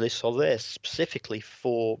the army lists are there specifically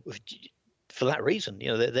for that reason.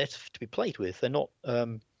 They're there to be played with. They're not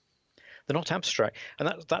abstract,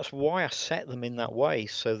 and that's why I set them in that way.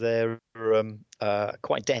 So they're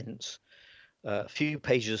quite dense, few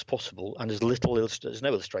pages as possible, and there's there's no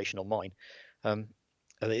illustration on mine.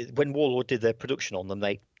 When Warlord did their production on them,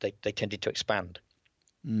 they tended to expand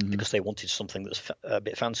because they wanted something that's a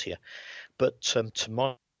bit fancier. But to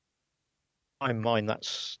my mind,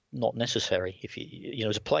 that's not necessary. If you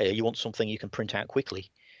as a player, you want something you can print out quickly.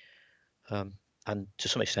 And to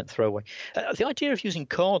some extent throw away. The idea of using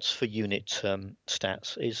cards for unit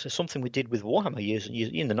stats is something we did with Warhammer years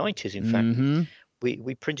in the 90s. In fact,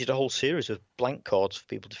 we printed a whole series of blank cards for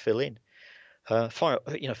people to fill in,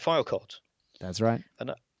 file cards. That's right.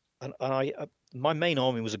 And I my main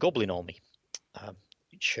army was a goblin army,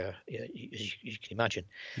 which you can imagine.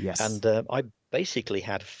 Yes. And I basically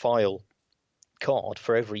had a file card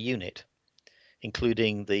for every unit,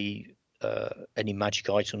 including the any magic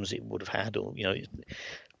items it would have had, or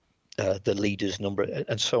the leader's number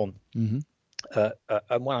and so on. Mm-hmm.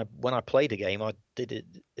 And when I played a game, I did it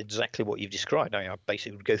exactly what you've described. I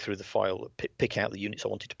basically would go through the file, pick out the units I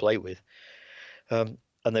wanted to play with, and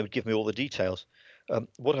they would give me all the details.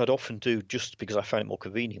 What I'd often do, just because I found it more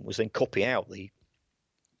convenient, was then copy out the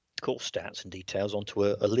core stats and details onto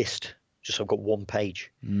a list. Just so I've got one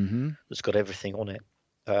page that's got everything on it.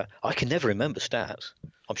 I can never remember stats.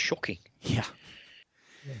 I'm shocking. Yeah.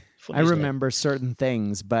 Funny, I remember certain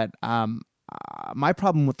things, but my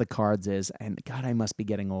problem with the cards is, and God, I must be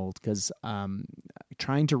getting old, because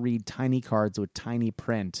trying to read tiny cards with tiny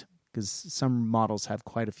print, because some models have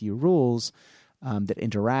quite a few rules that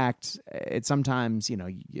interact. It sometimes,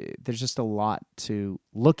 there's just a lot to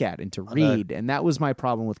look at and to read, and that was my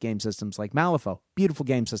problem with game systems like Malifaux. Beautiful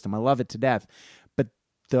game system, I love it to death, but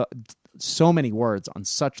so many words on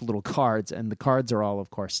such little cards, and the cards are all, of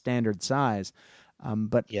course, standard size.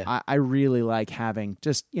 But yeah. I really like having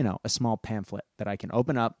just, a small pamphlet that I can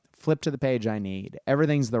open up, flip to the page I need.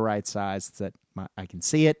 Everything's the right size so that I can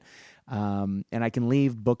see it. And I can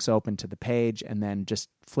leave books open to the page and then just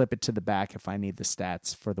flip it to the back if I need the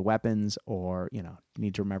stats for the weapons, or,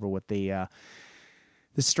 need to remember what the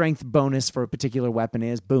strength bonus for a particular weapon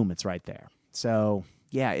is. Boom, it's right there. So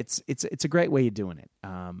yeah, it's a great way of doing it.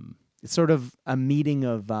 It's sort of a meeting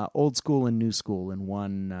of old school and new school in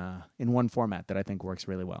one format that I think works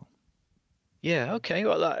really well. Yeah, okay.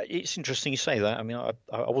 Well, it's interesting you say that. I mean, I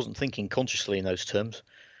wasn't thinking consciously in those terms.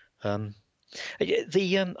 I don't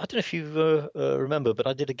know if you remember, but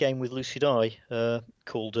I did a game with Lucy Dye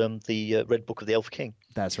called the Red Book of the Elf King.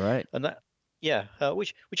 That's right. And that,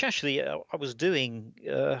 which actually I was doing.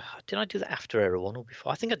 Did I do that after Era 1 or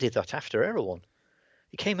before? I think I did that after Era 1.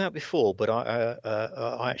 It came out before, but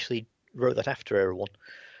I actually wrote that after Era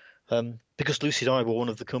 1 because Lucy Dye were one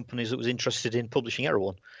of the companies that was interested in publishing Era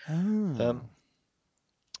 1. Oh.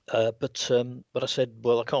 But I said,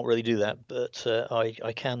 well, I can't really do that, but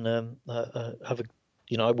I can have a,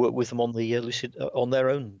 I work with them on the on their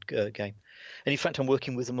own game, and in fact, I'm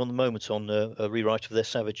working with them on the moment on a rewrite of their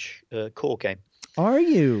Savage core game. Are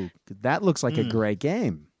you? That looks like a great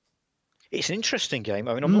game. It's an interesting game.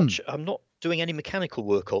 I mean, I'm not doing any mechanical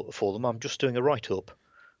work for them. I'm just doing a write-up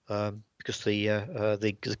because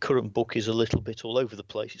the current book is a little bit all over the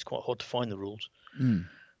place. It's quite hard to find the rules.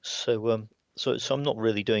 So I'm not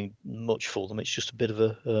really doing much for them. It's just a bit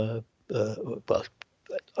of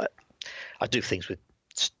I do things with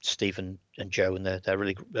Steve and Joe, and they're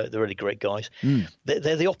really great guys.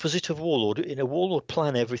 They're the opposite of Warlord. Warlord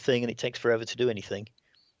plan everything, and it takes forever to do anything.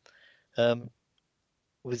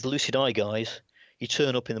 With the Lucy Dye guys, you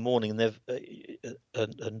turn up in the morning and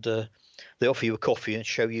they offer you a coffee and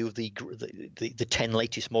show you the 10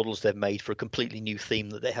 latest models they've made for a completely new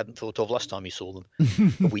theme that they hadn't thought of last time you saw them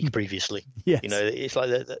a week previously. Yes. It's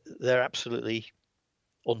like they're absolutely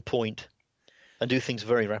on point and do things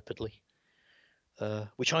very rapidly,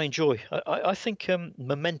 which I enjoy. I think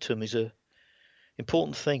momentum is a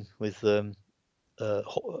important thing with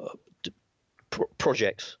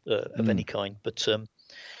projects of any kind, but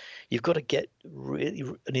you've got to get really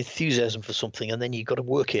an enthusiasm for something, and then you've got to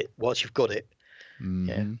work it whilst you've got it.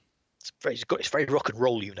 Yeah, it's very rock and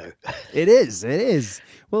roll, It is.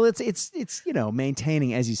 Well, it's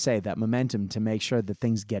maintaining, as you say, that momentum to make sure that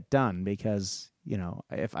things get done, because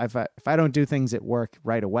if I don't do things at work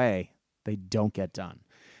right away, they don't get done.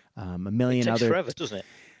 It takes forever, doesn't it?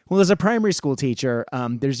 Well, as a primary school teacher,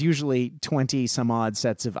 there's usually 20 some odd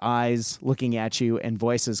sets of eyes looking at you and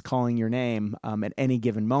voices calling your name at any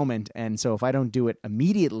given moment. And so if I don't do it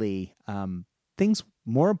immediately, things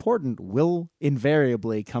more important will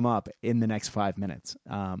invariably come up in the next 5 minutes.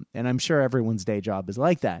 And I'm sure everyone's day job is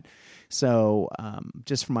like that. So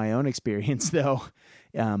just from my own experience, though,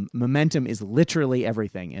 momentum is literally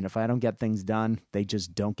everything. And if I don't get things done, they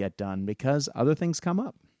just don't get done because other things come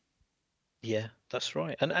up. Yeah, that's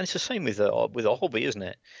right, and it's the same with a hobby, isn't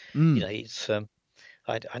it? It's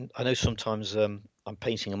I know sometimes I'm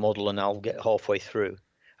painting a model and I'll get halfway through,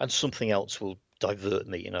 and something else will divert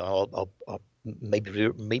me. I'll maybe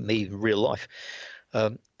me in real life,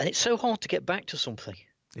 and it's so hard to get back to something.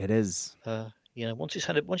 It is. Once you've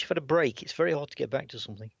had a break, it's very hard to get back to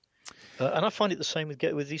something. And I find it the same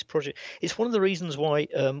with these projects. It's one of the reasons why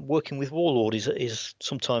working with Warlord is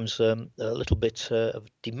sometimes a little bit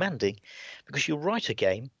demanding, because you write a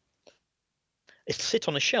game it'll sit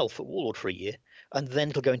on a shelf at Warlord for a year, and then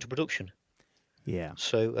it'll go into production. Yeah.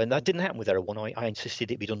 So, and that didn't happen with Era 1. I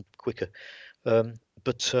insisted it be done quicker.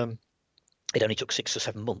 But it only took 6 or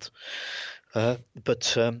 7 months.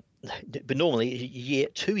 But normally a year,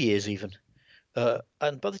 2 years even.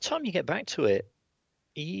 And by the time you get back to it,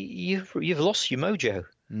 you've lost your mojo.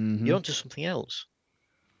 Mm-hmm. You're onto something else.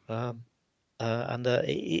 And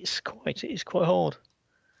it's quite hard.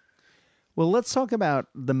 Well, let's talk about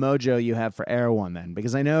the mojo you have for Era 1 then,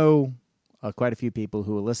 because I know quite a few people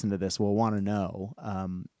who will listen to this will want to know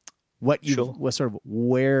what you, what sort of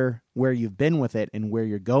where you've been with it and where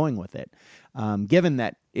you're going with it, given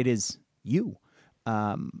that it is you.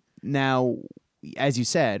 Now, as you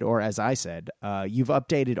said, or as I said, you've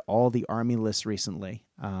updated all the Army lists recently.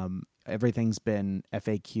 Everything's been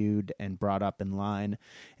FAQ'd and brought up in line,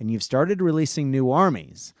 and you've started releasing new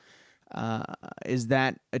armies. Is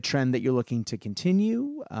that a trend that you're looking to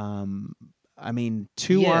continue? I mean,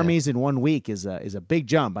 2 armies in 1 week is a big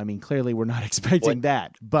jump. I mean, clearly we're not expecting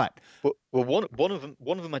that, but one of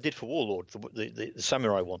them I did for Warlord, the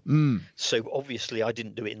samurai one. So obviously I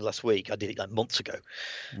didn't do it in last week. I did it like months ago,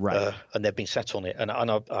 right? And they've been set on it, and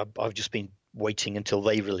I've just been waiting until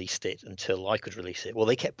they released it, until I could release it. Well,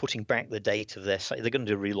 they kept putting back the date of they're going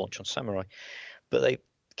to do a relaunch on Samurai, but they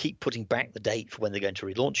keep putting back the date for when they're going to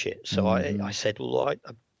relaunch it. So I said, well,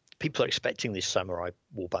 people are expecting this Samurai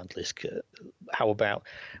Warband list. How about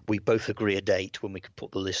we both agree a date when we can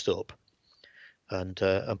put the list up and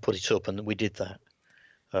put it up, and we did that.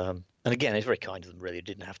 And again, it's very kind of them. Really,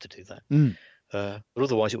 didn't have to do that. But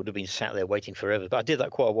otherwise, it would have been sat there waiting forever. But I did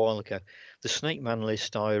that quite a while ago. The Snake Man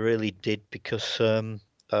list I really did because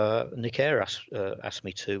Nick Eyre asked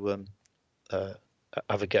me to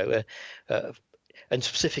have a go, and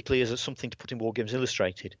specifically as something to put in War Games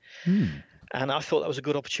Illustrated. And I thought that was a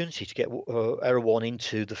good opportunity to get Era 1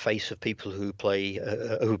 into the face of people who play,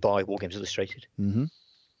 who buy War Games Illustrated.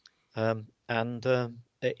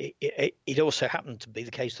 It also happened to be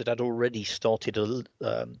the case that I'd already started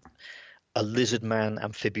a Lizard Man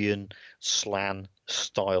amphibian slan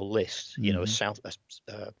style list. You know,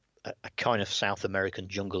 a kind of South American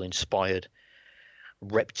jungle inspired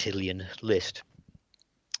reptilian list.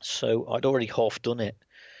 So I'd already half done it,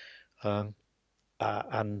 all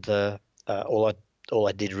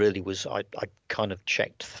I did really was I kind of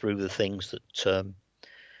checked through the things that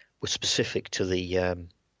were specific to the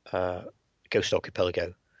Ghost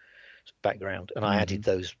Archipelago background, and I added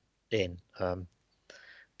those in.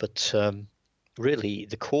 But really,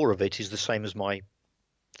 the core of it is the same as my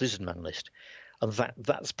Lizardman list, and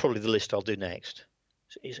that's probably the list I'll do next.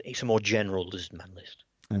 It's a more general Lizardman list.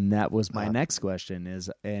 And that was my next question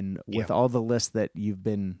with all the lists that you've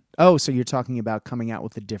been... Oh, so you're talking about coming out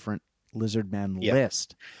with a different Lizardman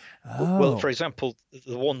list. Oh. Well, for example,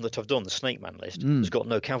 the one that I've done, the Snake Man list, has got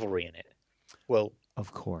no cavalry in it. Well...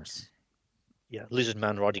 Of course. Yeah,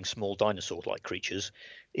 Lizardman riding small dinosaur-like creatures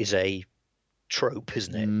is a trope,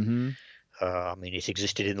 isn't it? I mean, it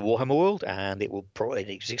existed in the Warhammer world, and it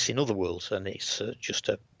exists in other worlds, and it's just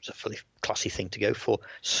a fairly classy thing to go for.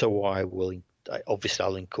 So obviously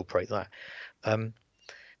I'll incorporate that, and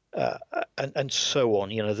so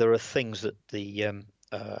on. You know, there are things that the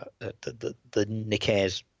Nick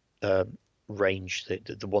Eyre's range,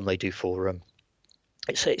 the one they do for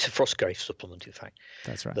it's a Frostgrave supplement. In fact,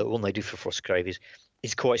 that's right. The one they do for Frostgrave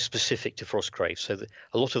is quite specific to Frostgrave. So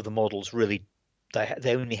a lot of the models really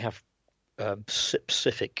they only have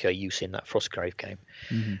specific use in that Frostgrave game,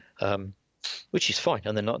 which is fine,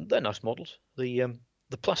 and they're nice models. The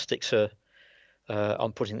plastics are.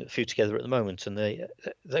 I'm putting a few together at the moment, and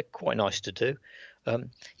they're quite nice to do.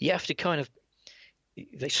 You have to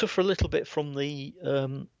they suffer a little bit from the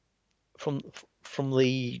from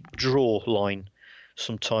the draw line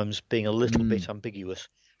sometimes being a little bit ambiguous,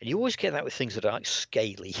 and you always get that with things that are like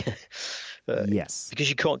scaly. Yes, because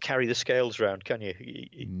you can't carry the scales around, can you?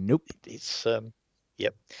 Nope. It's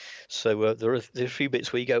yep. So there are a few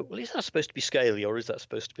bits where you go, well, is that supposed to be scaly or is that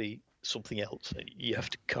supposed to be something else? You have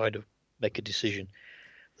to kind of make a decision.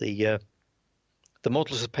 The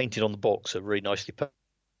models are painted on the box are really nicely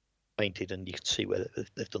painted, and you can see where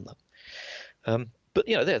they've done that. But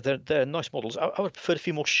you know, they're nice models. I would prefer a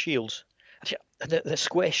few more shields. Actually, they're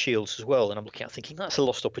square shields as well, and I'm looking at thinking that's a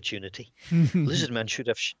lost opportunity. Lizardmen should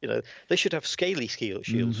have, they should have scaly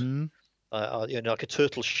shields, like a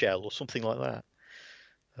turtle shell or something like that.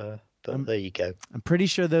 But there you go. I'm pretty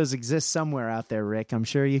sure those exist somewhere out there, Rick. I'm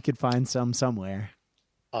sure you could find some somewhere.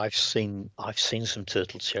 I've seen some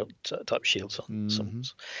turtle type shields on some.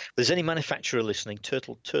 If there's any manufacturer listening,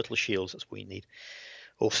 turtle shields, that's what we need.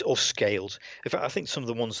 or scales. In fact, I think some of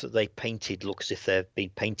the ones that they painted look as if they've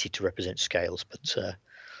been painted to represent scales, but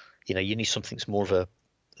you need something that's more of an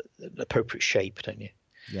appropriate shape, don't you?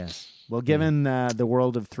 Yes. Well, given the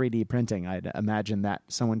world of 3D printing, I'd imagine that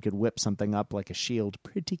someone could whip something up like a shield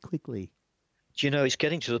pretty quickly. Do you know, it's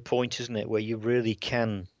getting to the point, isn't it, where you really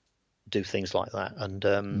can do things like that. And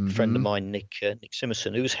a friend of mine, Nick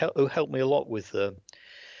Simerson, who helped me a lot with the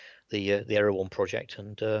Area 1 project,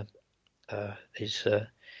 and he's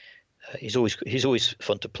always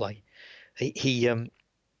fun to play. He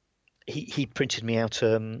printed me out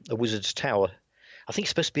a wizard's tower. I think it's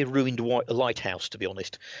supposed to be a ruined lighthouse, to be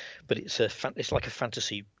honest, but it's like a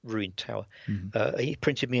fantasy ruined tower. He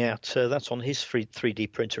printed me out that's on his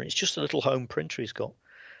 3D printer, and it's just a little home printer he's got,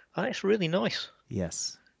 and it's really nice.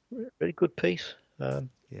 Yes, very good piece.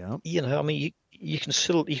 Yeah, I mean, you can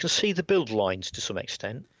see the build lines to some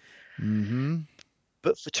extent.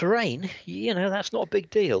 But for terrain, that's not a big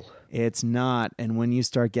deal. It's not. And when you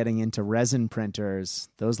start getting into resin printers,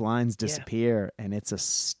 those lines disappear, and it's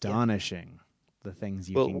astonishing the things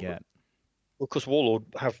you can get. Well, because Warlord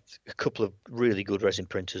have a couple of really good resin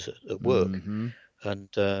printers at work, and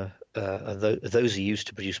those are used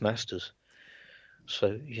to produce masters.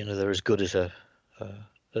 So, they're as good as a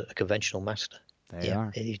conventional master. They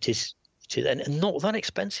are. It is, and not that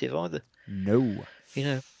expensive either. No.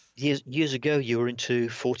 Years ago, you were into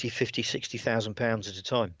 40, 50, 60,000 pounds at a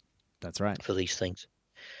time. That's right. For these things.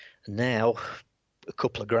 And now, a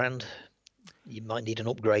couple of grand, you might need an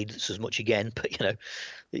upgrade that's as much again, but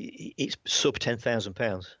it's sub 10,000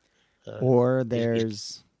 pounds. Or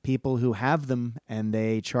there's people who have them and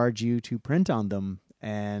they charge you to print on them.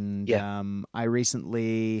 And I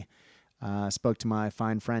recently spoke to my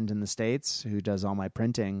fine friend in the States who does all my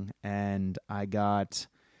printing, and I got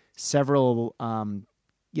several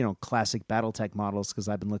classic BattleTech models, because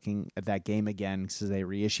I've been looking at that game again because they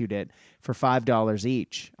reissued it for $5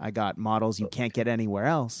 each. I got models you can't get anywhere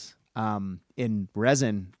else in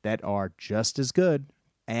resin that are just as good.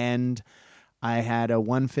 And I had a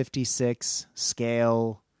 156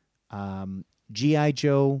 scale G.I.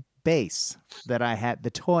 Joe base that I had,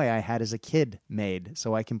 the toy I had as a kid made,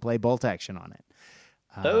 so I can play bolt action on it.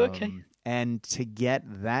 Okay. And to get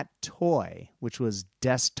that toy, which was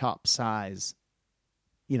desktop size,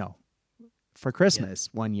 for Christmas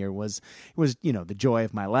one year was the joy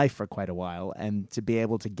of my life for quite a while. And to be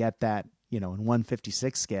able to get that, in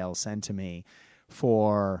 156 scale sent to me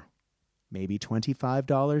for maybe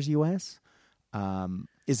 $25 US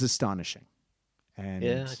is astonishing. And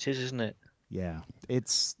it is, isn't it? Yeah,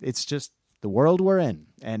 it's just the world we're in,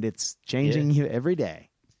 and it's changing every day.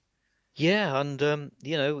 Yeah, and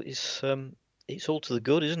it's all to the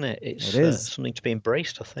good, isn't it? It is something to be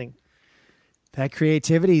embraced, I think. That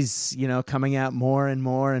creativity's, coming out more and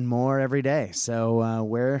more and more every day. So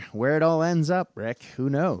where it all ends up, Rick, who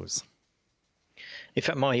knows? In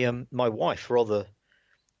fact, my wife rather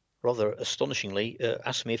astonishingly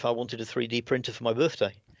asked me if I wanted a 3D printer for my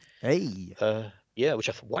birthday. Hey. Which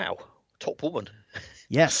I thought, wow, top woman.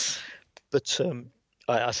 Yes. But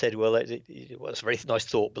I said, well, it's a very nice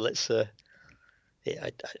thought, but let's. I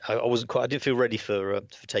wasn't quite. I didn't feel ready for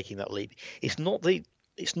taking that leap. It's not the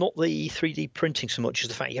 3D printing so much as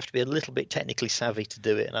the fact you have to be a little bit technically savvy to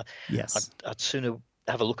do it. And I'd sooner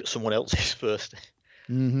have a look at someone else's first.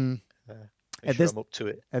 Mm-hmm. I'm up to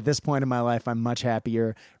it. At this point in my life, I'm much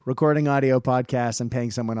happier recording audio podcasts and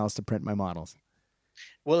paying someone else to print my models.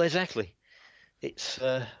 Well, exactly. It's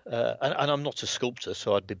and I'm not a sculptor,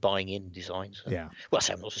 so I'd be buying in designs. Yeah. Well, I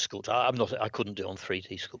say I'm not a sculptor. I couldn't do it on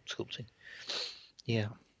 3D sculpting. Yeah.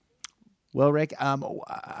 Well, Rick,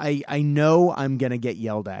 I know I'm going to get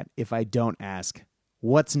yelled at if I don't ask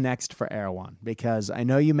what's next for Erewhon, because I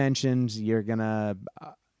know you mentioned you're going to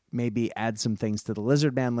maybe add some things to the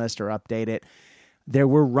Lizardman list or update it. There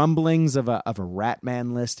were rumblings of a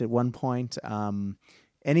Ratman list at one point.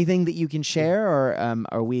 Anything that you can share, or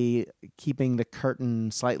are we keeping the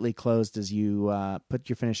curtain slightly closed as you put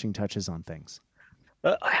your finishing touches on things?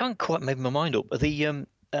 I haven't quite made my mind up.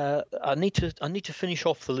 I need to finish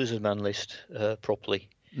off the Lizardman list properly,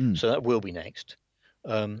 so that will be next.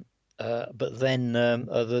 But then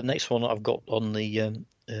the next one I've got on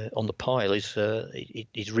the pile is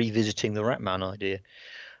revisiting the Ratman idea.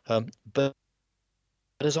 But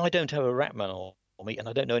as I don't have a Ratman on me, and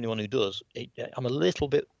I don't know anyone who does, I'm a little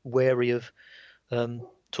bit wary of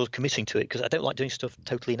sort of committing to it, because I don't like doing stuff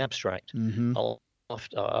totally in abstract. Mm-hmm. I'll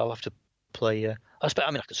have to play. I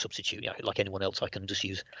could substitute. Like anyone else, I can just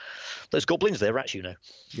use those goblins. They're rats,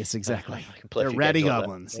 Yes, exactly. I can play they're ratty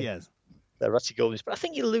goblins. Yes, they're ratty goblins. But I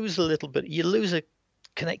think you lose a little bit. You lose a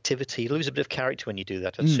connectivity. You lose a bit of character when you do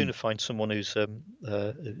that. I'd sooner find someone who's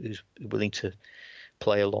willing to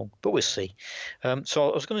play along. But we'll see. So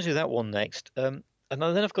I was going to do that one next, and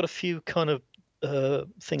then I've got a few kind of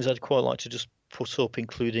things I'd quite like to just put up,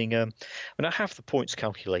 including I have the points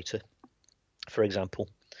calculator, for example,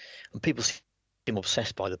 and people seem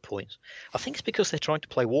obsessed by the points. I think it's because they're trying to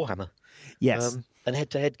play Warhammer. Yes. And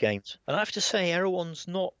head-to-head games. And I have to say, Erewhon's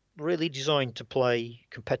not really designed to play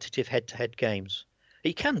competitive head-to-head games.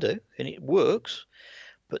 It can do, and it works.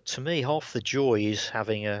 But to me, half the joy is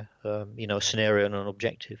having a scenario and an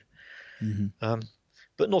objective. Mm-hmm.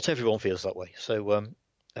 But not everyone feels that way. So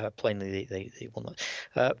plainly, they want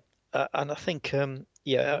that. And I think, so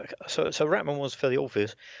Ratman was fairly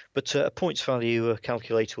obvious, but a points value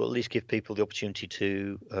calculator will at least give people the opportunity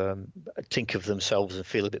to think of themselves and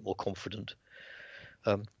feel a bit more confident.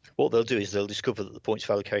 What they'll do is they'll discover that the points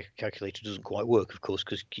value calculator doesn't quite work, of course,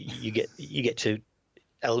 because you get to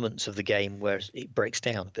elements of the game where it breaks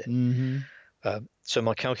down a bit. Mm-hmm. So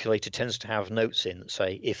my calculator tends to have notes in that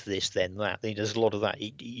say if this then that. There's a lot of that.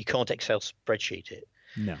 You can't Excel spreadsheet it.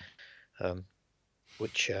 No.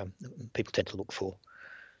 Which people tend to look for.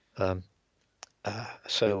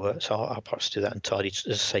 So I'll perhaps do that and tidy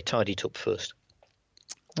it up first.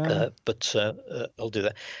 But I'll do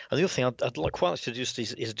that. And the other thing I'd quite like to do is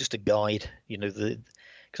just a guide.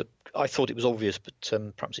 Because I thought it was obvious, but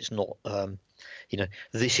perhaps it's not.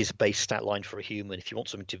 This is a base stat line for a human. If you want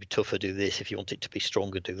something to be tougher, do this. If you want it to be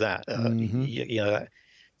stronger, do that.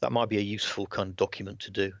 That might be a useful kind of document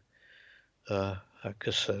to do.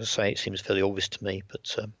 Because, as I say, it seems fairly obvious to me,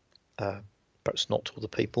 but perhaps not to other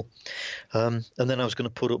people. And then I was going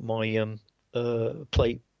to put up my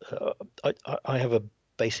play. I have a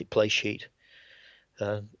basic play sheet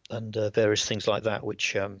and various things like that,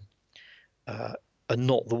 which are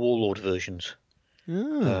not the Warlord versions,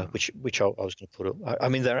 which I was going to put up. I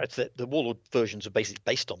mean, the Warlord versions are basically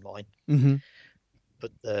based on mine, mm-hmm.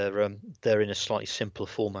 but they're in a slightly simpler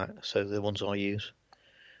format, so they're the ones I use.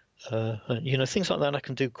 Things like that I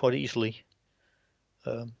can do quite easily.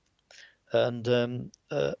 Other than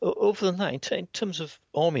that, in terms of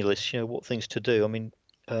army lists, what things to do. I mean,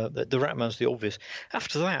 the Ratman's the obvious.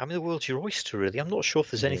 After that, I mean, the world's your oyster, really. I'm not sure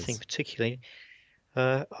if there's anything particularly.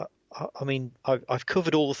 I mean, I've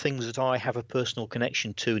covered all the things that I have a personal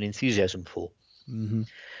connection to and enthusiasm for. Mm-hmm.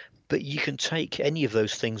 But you can take any of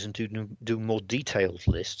those things and do more detailed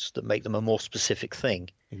lists that make them a more specific thing.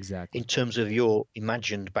 Exactly. In terms of your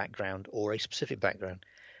imagined background or a specific background.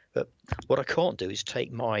 But what I can't do is take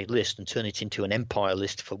my list and turn it into an empire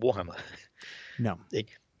list for Warhammer. No.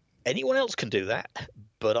 Anyone else can do that,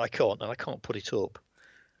 but I can't, and I can't put it up.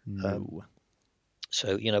 No.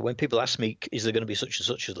 So, when people ask me, is there going to be such and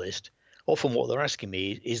such a list? Often what they're asking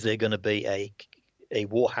me is there going to be a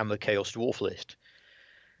Warhammer Chaos Dwarf list?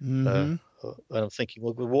 Mm-hmm. And I'm thinking,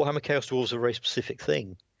 well, Warhammer Chaos Dwarves are a very specific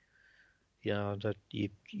thing. That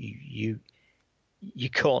you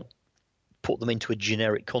can't put them into a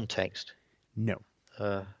generic context. No.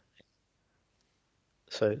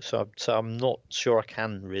 So I'm not sure I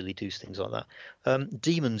can really do things like that.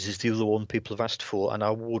 Demons is the other one people have asked for, and I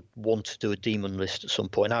would want to do a demon list at some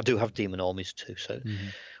point. I do have demon armies too,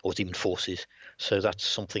 or demon forces, so that's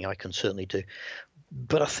something I can certainly do.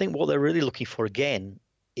 But I think what they're really looking for again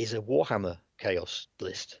is a Warhammer Chaos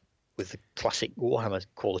list with the classic Warhammer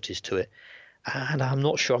qualities to it, and I'm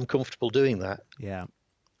not sure I'm comfortable doing that. Yeah.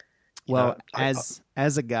 Well, as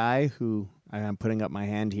a guy who, I'm putting up my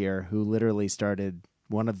hand here, who literally started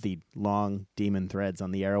one of the long demon threads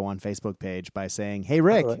on the Erewhon Facebook page by saying, "Hey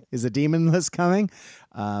Rick, is a demon list coming?"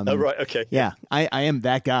 Oh right, okay. Yeah, I am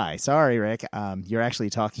that guy. Sorry, Rick. You're actually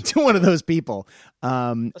talking to one of those people.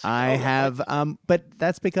 I have, but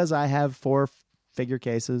that's because I have 4 figure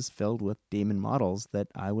cases filled with demon models that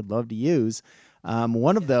I would love to use.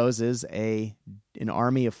 One of those is an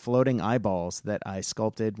army of floating eyeballs that I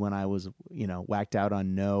sculpted when I was, whacked out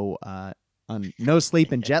on no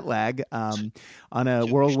sleep and jet lag on a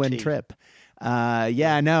whirlwind trip.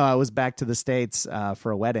 I was back to the States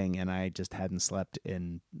for a wedding, and I just hadn't slept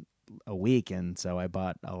in a week, and so I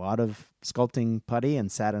bought a lot of sculpting putty and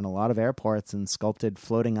sat in a lot of airports and sculpted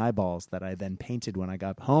floating eyeballs that I then painted when I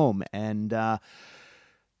got home. And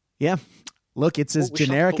look, it's as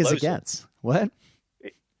generic as it gets. What?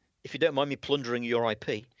 If you don't mind me plundering your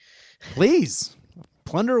IP. Please.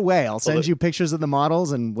 Plunder away. I'll send you pictures of the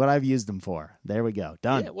models and what I've used them for. There we go.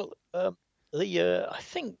 Done. Yeah, well, I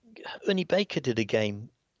think Ernie Baker did a game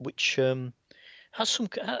which has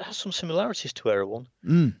some similarities to Erewhon,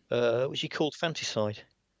 which he called Fanticide.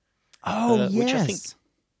 Oh, yes. Which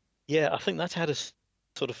I think that had a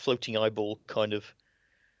sort of floating eyeball kind of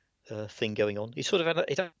thing going on. It sort of had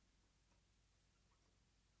it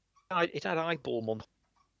had eyeball on.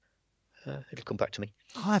 It'll come back to me.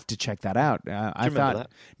 I'll have to check that out. I remember thought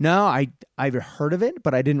that? no, I've heard of it,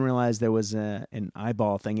 but I didn't realize there was an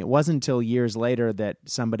eyeball thing. It wasn't until years later that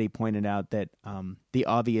somebody pointed out that the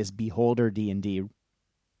obvious Beholder D&D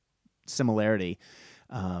similarity.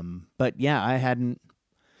 But yeah, I hadn't.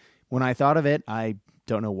 When I thought of it, I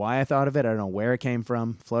don't know why I thought of it. I don't know where it came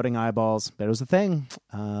from. Floating eyeballs, but it was a thing,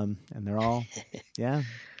 and they're all yeah.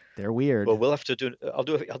 They're weird. Well, we'll have to do. I'll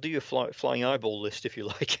do a flying eyeball list if you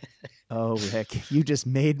like. Oh, Rick, you just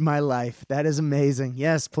made my life. That is amazing.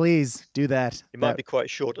 Yes, please do that. It might be quite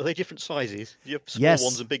short. Are they different sizes? Do you have small Yes,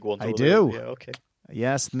 ones and big ones? I do. Yeah, okay.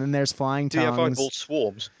 Yes, and then there's flying Do you tongues. have eyeball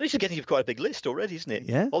swarms? This is getting quite a big list already, isn't it?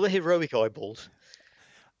 Yeah. All the heroic eyeballs.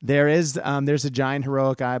 There's a giant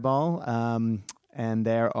heroic eyeball, and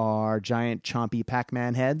there are giant chompy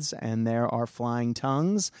Pac-Man heads, and there are flying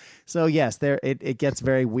tongues. So yes, it gets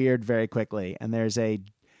very weird very quickly. And there's a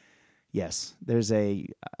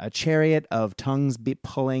chariot of tongues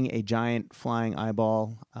pulling a giant flying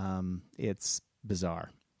eyeball. It's bizarre.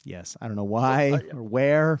 Yes, I don't know why or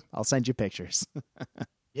where. I'll send you pictures.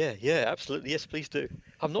 Yeah, absolutely. Yes, please do.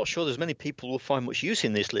 I'm not sure there's many people who will find much use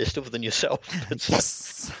in this list other than yourself. But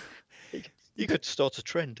Yes. You could start a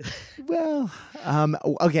trend. Well,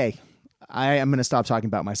 okay. I am going to stop talking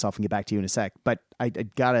about myself and get back to you in a sec. But I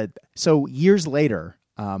gotta. So years later,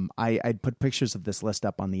 I'd put pictures of this list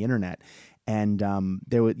up on the internet, and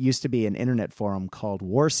there used to be an internet forum called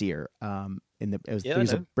Warseer. It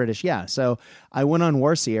was a British, yeah. So I went on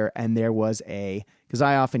Warseer, and there was because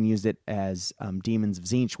I often used it as Demons of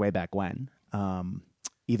Tzeentch way back when,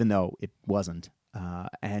 even though it wasn't.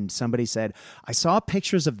 And somebody said, I saw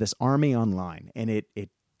pictures of this army online, and it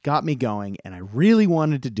got me going, and I really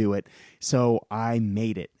wanted to do it, so I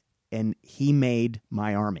made it. And he made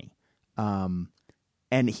my army,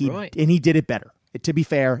 and he did it better. To be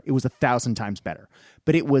fair, it was 1,000 times better,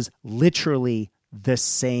 but it was literally the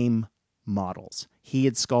same models. He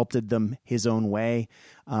had sculpted them his own way,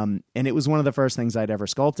 and it was one of the first things I'd ever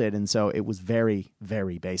sculpted, and so it was very,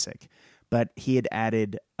 very basic. But he had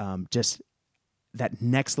added just that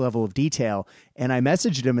next level of detail, and I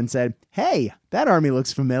messaged him and said, "Hey, that army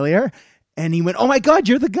looks familiar." And he went, "Oh my God,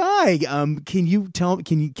 you're the guy! Can you tell?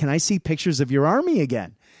 Can I see pictures of your army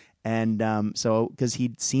again?" And so because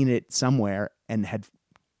he'd seen it somewhere and had,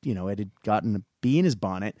 it had gotten a bee in his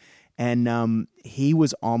bonnet, and he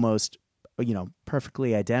was almost,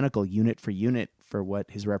 perfectly identical unit for unit for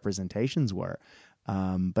what his representations were.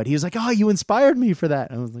 But he was like, "Oh, you inspired me for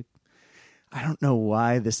that." And I was like, I don't know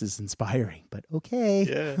why this is inspiring, but okay.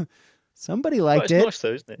 Yeah. Somebody liked it. Nice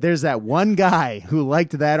though, isn't it? There's that one guy who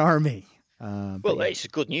liked that army. It's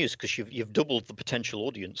good news because you've doubled the potential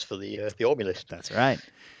audience for the army list. That's right.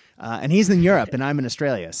 And he's in Europe and I'm in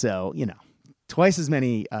Australia. So, twice as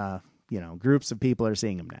many, groups of people are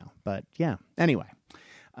seeing him now. But yeah, anyway.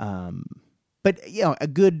 But, a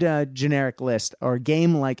good generic list or a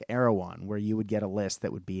game like Erewhon where you would get a list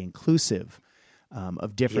that would be inclusive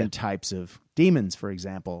of different types of demons, for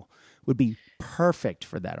example, would be perfect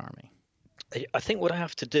for that army. I think what I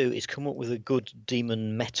have to do is come up with a good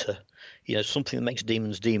demon meta, something that makes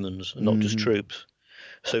demons demons and not just troops.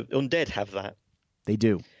 So Undead have that. They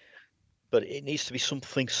do. But it needs to be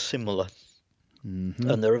something similar. Mm-hmm.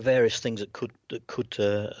 And there are various things that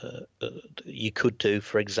you could do.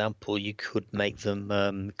 For example, you could make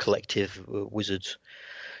them collective wizards.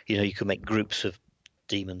 You could make groups of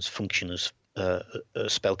demons function as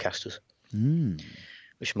spellcasters,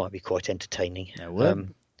 which might be quite entertaining. That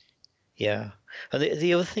would. Yeah, and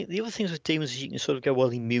the other things with demons is you can sort of go, well,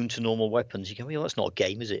 immune to normal weapons. You go, well, that's not a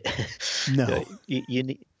game, is it? No.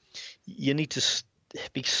 you need to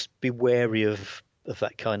be wary of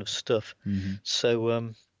that kind of stuff. Mm-hmm.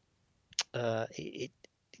 So they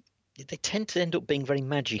tend to end up being very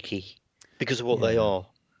magic-y because of what they are.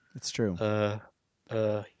 It's true. And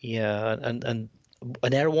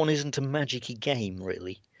an Erewhon isn't a magic-y game,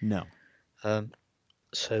 really. No.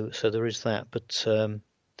 So there is that. But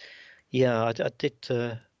I did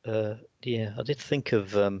think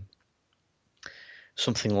of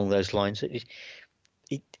something along those lines.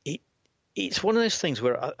 It's one of those things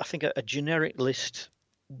where I think a generic list,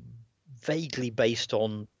 vaguely based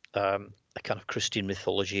on a kind of Christian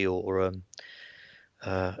mythology or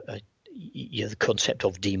the concept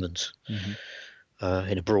of demons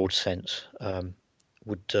in a broad sense,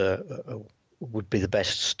 would be the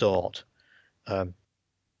best start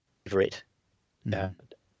for it.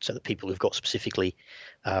 So that people who've got specifically,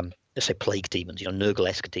 let's say, plague demons,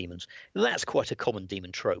 Nurgle-esque demons, that's quite a common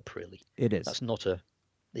demon trope, really. It is. That's not a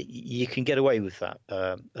you can get away with that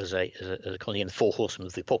as a kind of the Four Horsemen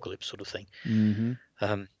of the Apocalypse sort of thing.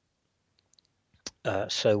 Mm-hmm.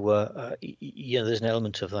 There's an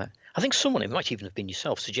element of that. I think someone, it might even have been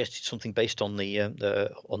yourself, suggested something based on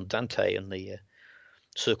on Dante and the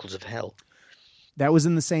Circles of Hell. That was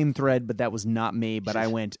in the same thread, but that was not me. But I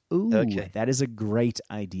went, ooh, okay. That is a great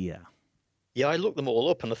idea. Yeah, I looked them all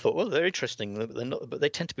up and I thought, well, they're interesting. They're not, but they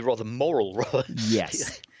tend to be rather moral, rather.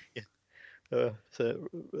 Yes. So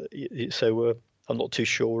I'm not too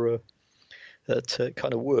sure that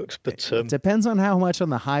kind of works. But it depends on how much on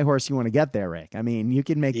the high horse you want to get there, Rick. I mean, you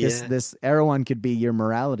can make this Erewhon could be your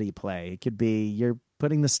morality play. It could be you're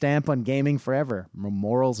putting the stamp on gaming forever,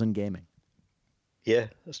 morals in gaming. Yeah,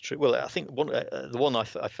 that's true. Well, I think the one I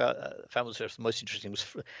found was the most interesting was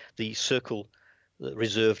the circle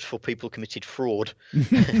reserved for people who committed fraud.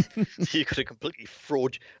 You've got a completely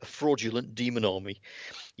fraudulent demon army.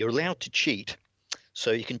 You're allowed to cheat,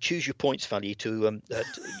 so you can choose your points value to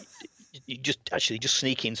you just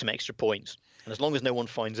sneak in some extra points, and as long as no one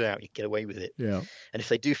finds out, you get away with it. Yeah. And if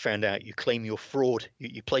they do find out, you claim your fraud.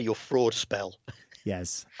 You play your fraud spell.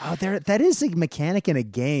 Yes. Oh, that is a mechanic in a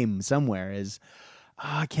game somewhere.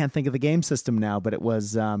 I can't think of the game system now, but it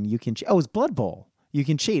was you can. It was Blood Bowl. You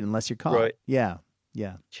can cheat unless you're caught. Right. Yeah.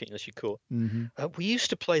 Cheat unless you're caught. Mm-hmm. We used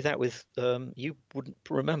to play that with. You wouldn't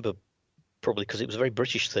remember probably because it was a very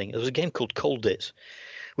British thing. There was a game called Colditz,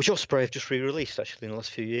 which Osprey have just re-released actually in the last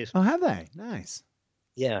few years. Oh, have they? Nice.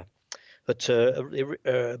 Yeah, but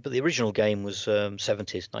the original game was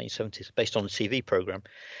 1970s, based on a TV program,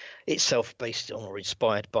 itself based on or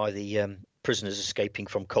inspired by the prisoners escaping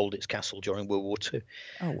from Colditz Castle during World War II.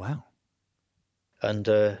 Oh wow! And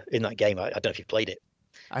in that game, I don't know if you played it.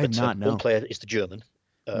 I have not. No. One player is the German.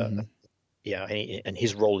 Mm-hmm. Yeah, and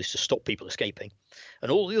his role is to stop people escaping, and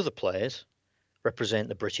all the other players represent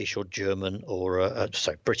the British or German or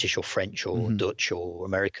British or French or Dutch or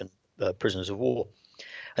American prisoners of war,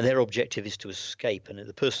 and their objective is to escape, and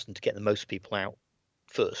the person to get the most people out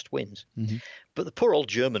first wins. Mm-hmm. But the poor old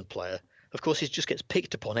German player, of course, he just gets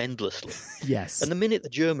picked upon endlessly. Yes. And the minute the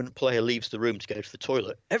German player leaves the room to go to the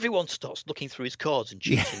toilet, everyone starts looking through his cards and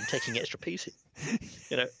cheating and taking extra pieces.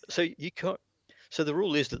 So you can't. So the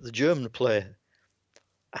rule is that the German player,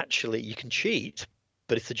 actually, you can cheat,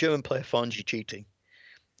 but if the German player finds you cheating,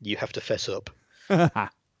 you have to fess up.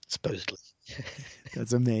 Supposedly.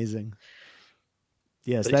 That's amazing.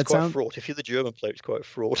 Yes, but it's quite fraught. If you're the German player, it's quite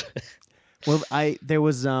fraught. Well, there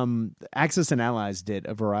was Axis and Allies did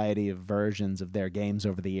a variety of versions of their games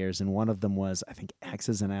over the years, and one of them was, I think,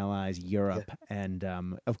 Axis and Allies Europe, and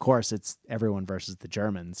of course it's everyone versus the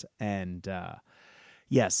Germans, and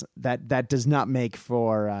yes, that does not make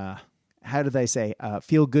for how do they say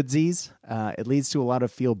feel goodsies. It leads to a lot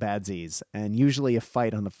of feel badsies, and usually a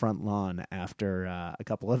fight on the front lawn after a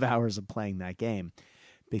couple of hours of playing that game.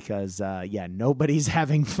 Because, nobody's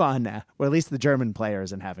having fun, or at least the German player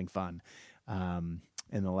isn't having fun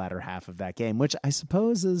in the latter half of that game, which I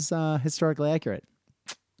suppose is historically accurate.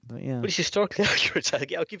 But yeah, but it's historically accurate.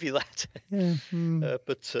 I'll give you that. Yeah.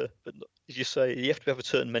 But as you say, you have to have a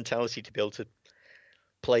certain mentality to be able to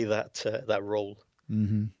play that role.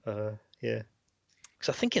 Mm-hmm. Yeah, because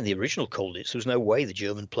I think in the original Colditz, there was no way the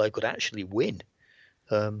German player could actually win.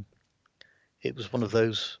 It was one of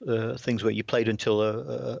those things where you played until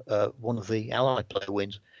one of the Allied player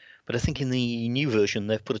wins. But I think in the new version,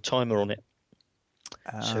 they've put a timer on it.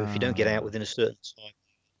 So if you don't get out within a certain time,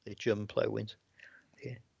 the German player wins.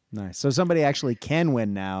 Yeah. Nice. So somebody actually can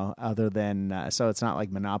win now, other than so it's not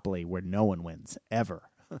like Monopoly where no one wins ever.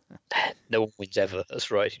 No one wins ever.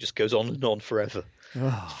 That's right. It just goes on and on forever.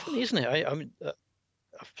 Oh. It's funny, isn't it? I mean,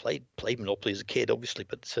 I've played Monopoly as a kid, obviously,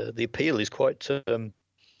 but the appeal is quite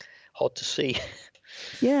hard to see.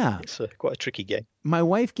 Yeah. It's quite a tricky game. My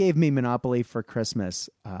wife gave me Monopoly for Christmas.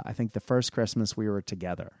 I think the first Christmas we were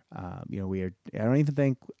together. I don't even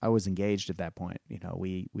think I was engaged at that point.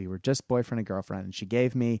 We were just boyfriend and girlfriend, and she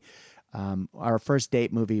gave me our first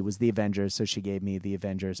date movie was The Avengers, so she gave me The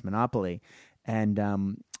Avengers Monopoly.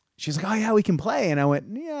 And she's like, oh, yeah, we can play. And I went,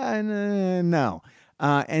 yeah, no.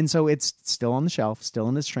 And so it's still on the shelf, still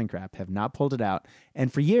in its shrink wrap, have not pulled it out.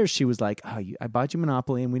 And for years, she was like, oh, I bought you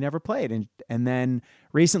Monopoly, and we never played. And then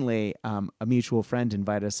recently, a mutual friend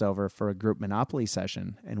invited us over for a group Monopoly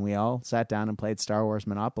session, and we all sat down and played Star Wars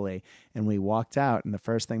Monopoly, and we walked out, and the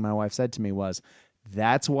first thing my wife said to me was,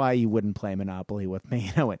 that's why you wouldn't play Monopoly with me.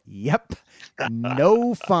 And I went, yep,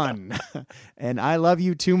 no fun. And I love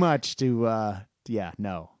you too much to,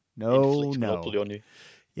 no. Monopoly on you.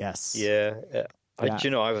 Yes. Yeah. I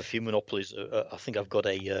have a few Monopolies. I think I've got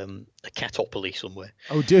a Catopoly somewhere.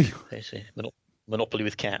 Oh, do you? Monopoly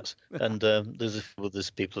with cats, and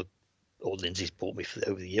there's people, or Lindsay's bought me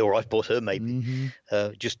over the year, or I've bought her maybe,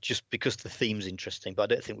 just because the theme's interesting. But I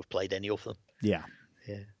don't think we've played any of them. Yeah.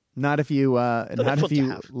 Yeah. Not if you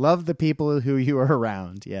love the people who you are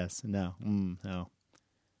around. Yes. No. No.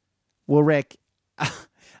 Well, Rick,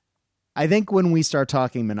 I think when we start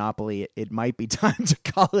talking Monopoly, it might be time to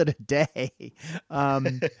call it a day.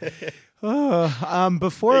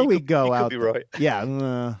 Before we go out, could be right.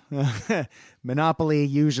 Yeah, Monopoly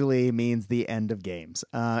usually means the end of games,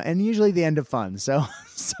 and usually the end of fun. So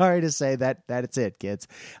sorry to say that it's it, kids.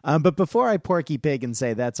 But before I Porky Pig and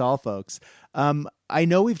say that's all, folks, I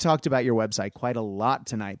know we've talked about your website quite a lot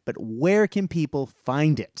tonight, but where can people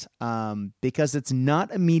find it? Because it's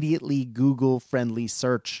not immediately Google-friendly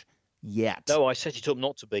search yet. No, I set it up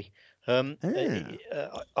not to be. I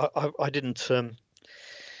didn't.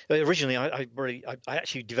 Originally, I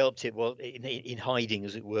actually developed it in hiding,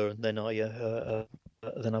 as it were, and then I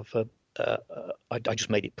just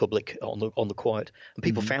made it public on the quiet, and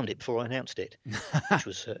people found it before I announced it, which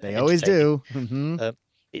was they always do.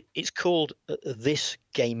 It's called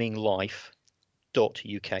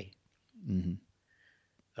thisgaminglife.uk.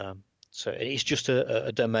 So it's just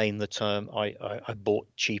a domain that I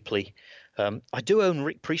bought cheaply. I do own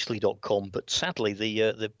rickpriestley.com, but sadly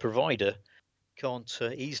the provider can't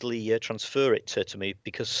easily transfer it to me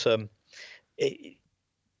because the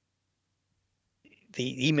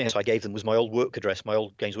email I gave them was my old work address, my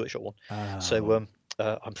old Games Workshop one. So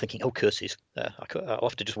I'm thinking, oh, curses! I'll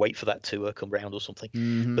have to just wait for that to come round or something.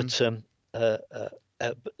 But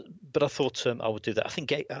I thought I would do that. I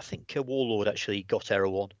think Warlord actually got Error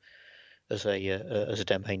One as a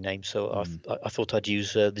domain name, so I thought I'd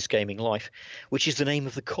use This Gaming Life, which is the name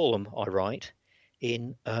of the column I write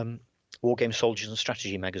in Wargame Soldiers and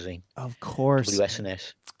Strategy magazine. Of course,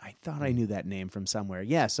 WSNS. I thought I knew that name from somewhere.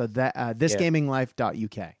 Yeah, so that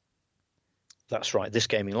thisgaminglife.uk. That's right,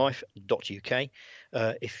 thisgaminglife.uk.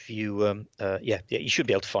 If you, you should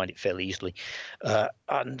be able to find it fairly easily.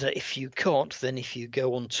 And if you can't, then if you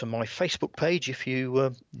go onto my Facebook page, if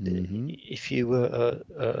you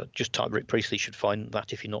just type Rick Priestley, you should find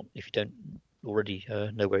that. If you don't already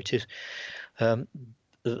know where it is, and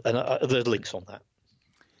there's links on that.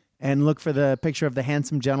 And look for the picture of the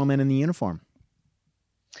handsome gentleman in the uniform.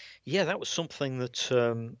 Yeah, that was something that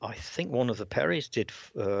I think one of the Perrys did.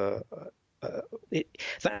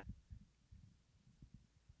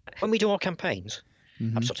 When we do our campaigns,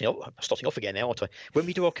 I'm starting off again now, aren't I? When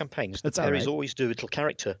we do our campaigns, the Perrys always do little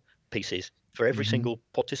character pieces for every single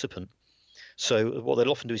participant. So what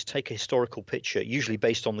they'll often do is take a historical picture, usually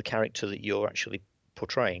based on the character that you're actually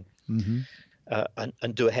portraying, and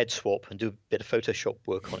do a head swap and do a bit of Photoshop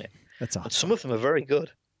work on it. That's awesome. And some of them are very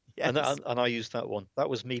good. Yes. And I used that one. That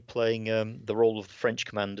was me playing the role of the French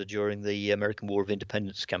commander during the American War of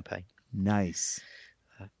Independence campaign. Nice.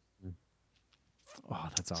 Oh,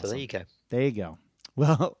 that's awesome. So there you go. There you go.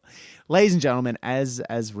 Well, ladies and gentlemen, as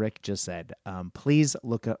Rick just said, please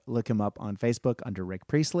look him up on Facebook under Rick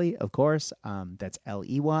Priestley, of course. That's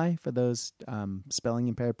Ley for those spelling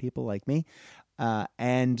impaired people like me,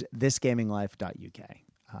 and thisgaminglife.uk.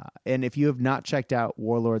 And if you have not checked out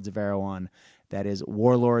Warlords of Erewhon, that is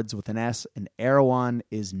Warlords with an S, and Erewhon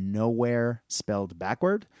is nowhere spelled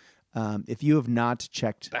backward. If you have not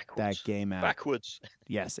checked that game out,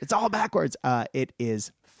 yes, it's all backwards. It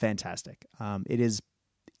is fantastic. It is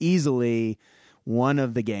easily one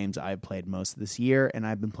of the games I've played most of this year, and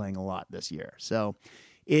I've been playing a lot this year. So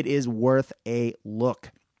it is worth a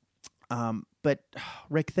look. But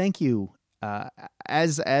Rick, thank you.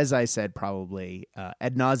 As I said, probably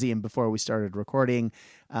ad nauseum before we started recording,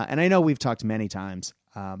 and I know we've talked many times.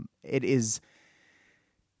 It is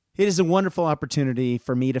a wonderful opportunity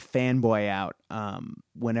for me to fanboy out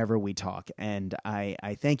whenever we talk. And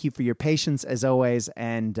I thank you for your patience, as always,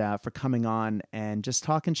 and for coming on and just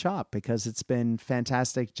talking shop, because it's been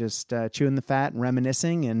fantastic just chewing the fat and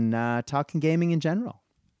reminiscing and talking gaming in general.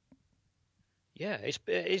 Yeah,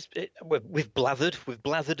 we've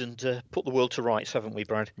blathered and put the world to rights, haven't we,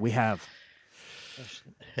 Brad? We have.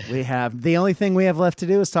 We have. The only thing we have left to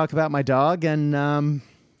do is talk about my dog, and I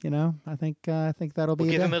think that'll be.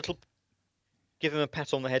 Give him a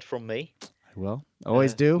pat on the head from me. I will.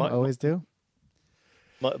 Always do.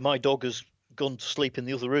 My dog has gone to sleep in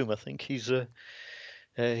the other room. I think he's a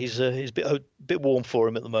bit warm for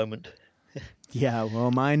him at the moment. Yeah,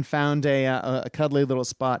 well, mine found a cuddly little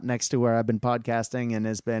spot next to where I've been podcasting and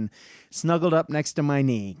has been snuggled up next to my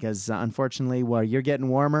knee because, unfortunately, while you're getting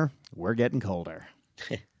warmer, we're getting colder.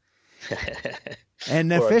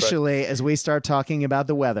 And officially, as we start talking about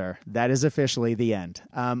the weather, that is officially the end.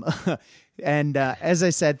 And as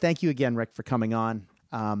I said, thank you again, Rick, for coming on.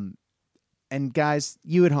 And guys,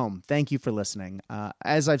 you at home, thank you for listening.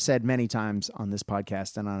 As I've said many times on this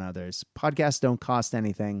podcast and on others, podcasts don't cost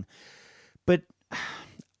anything, but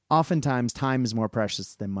oftentimes time is more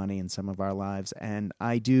precious than money in some of our lives. And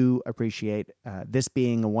I do appreciate this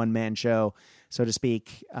being a one-man show, so to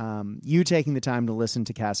speak, you taking the time to listen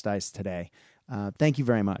to Cast Dice today. Thank you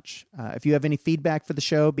very much. If you have any feedback for the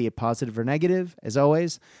show, be it positive or negative, as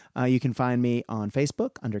always, you can find me on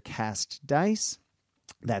Facebook under Cast Dice.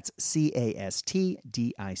 That's CASTDICE.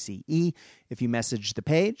 If you message the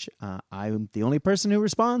page, I'm the only person who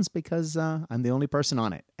responds because I'm the only person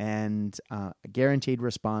on it. And a guaranteed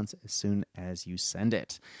response as soon as you send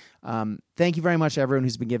it. Thank you very much, everyone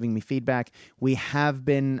who's been giving me feedback. We have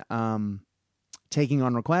been taking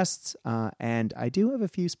on requests, and I do have a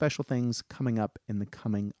few special things coming up in the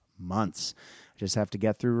coming months. I just have to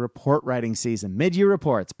get through report writing season. Mid-year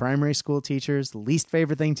reports, primary school teachers, least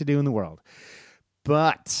favorite thing to do in the world.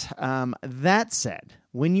 But that said,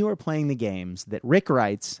 when you are playing the games that Rick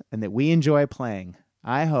writes and that we enjoy playing,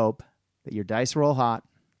 I hope that your dice roll hot.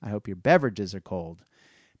 I hope your beverages are cold.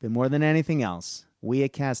 But more than anything else, we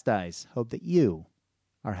at Cast Dice hope that you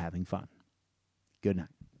are having fun. Good night.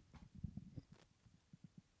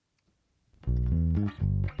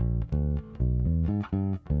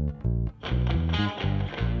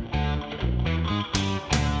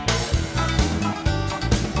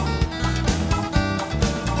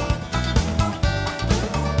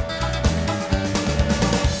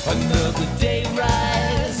 Another day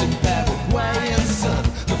rise in Paraguayan sun.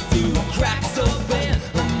 The food cracks open.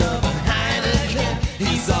 Another Heineken.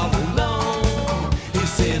 He's all alone.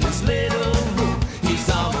 He's in his little room. He's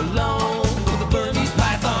all alone with a Burmese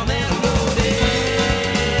python and a loaded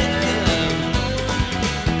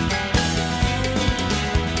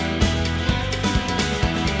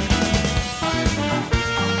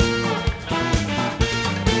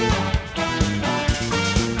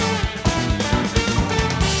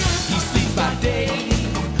He sleeps by day,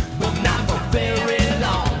 but not for very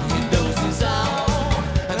long. He dozes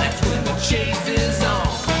off, and that's when the chase is on.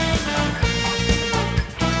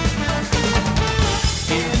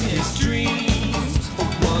 In his dreams,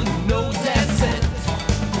 one who knows that scent,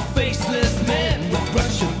 faceless men with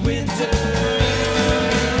Russian winter.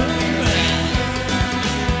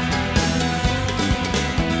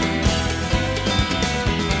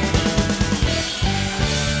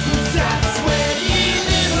 That sweaty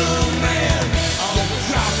little man on the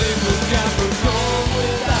tropical Capricorn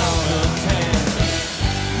without a tan.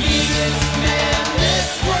 Neatest man this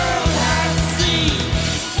world has seen.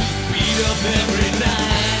 Beat up every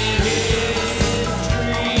night in his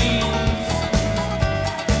dreams.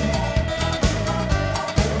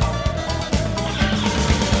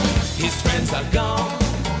 His friends are gone,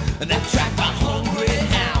 and they're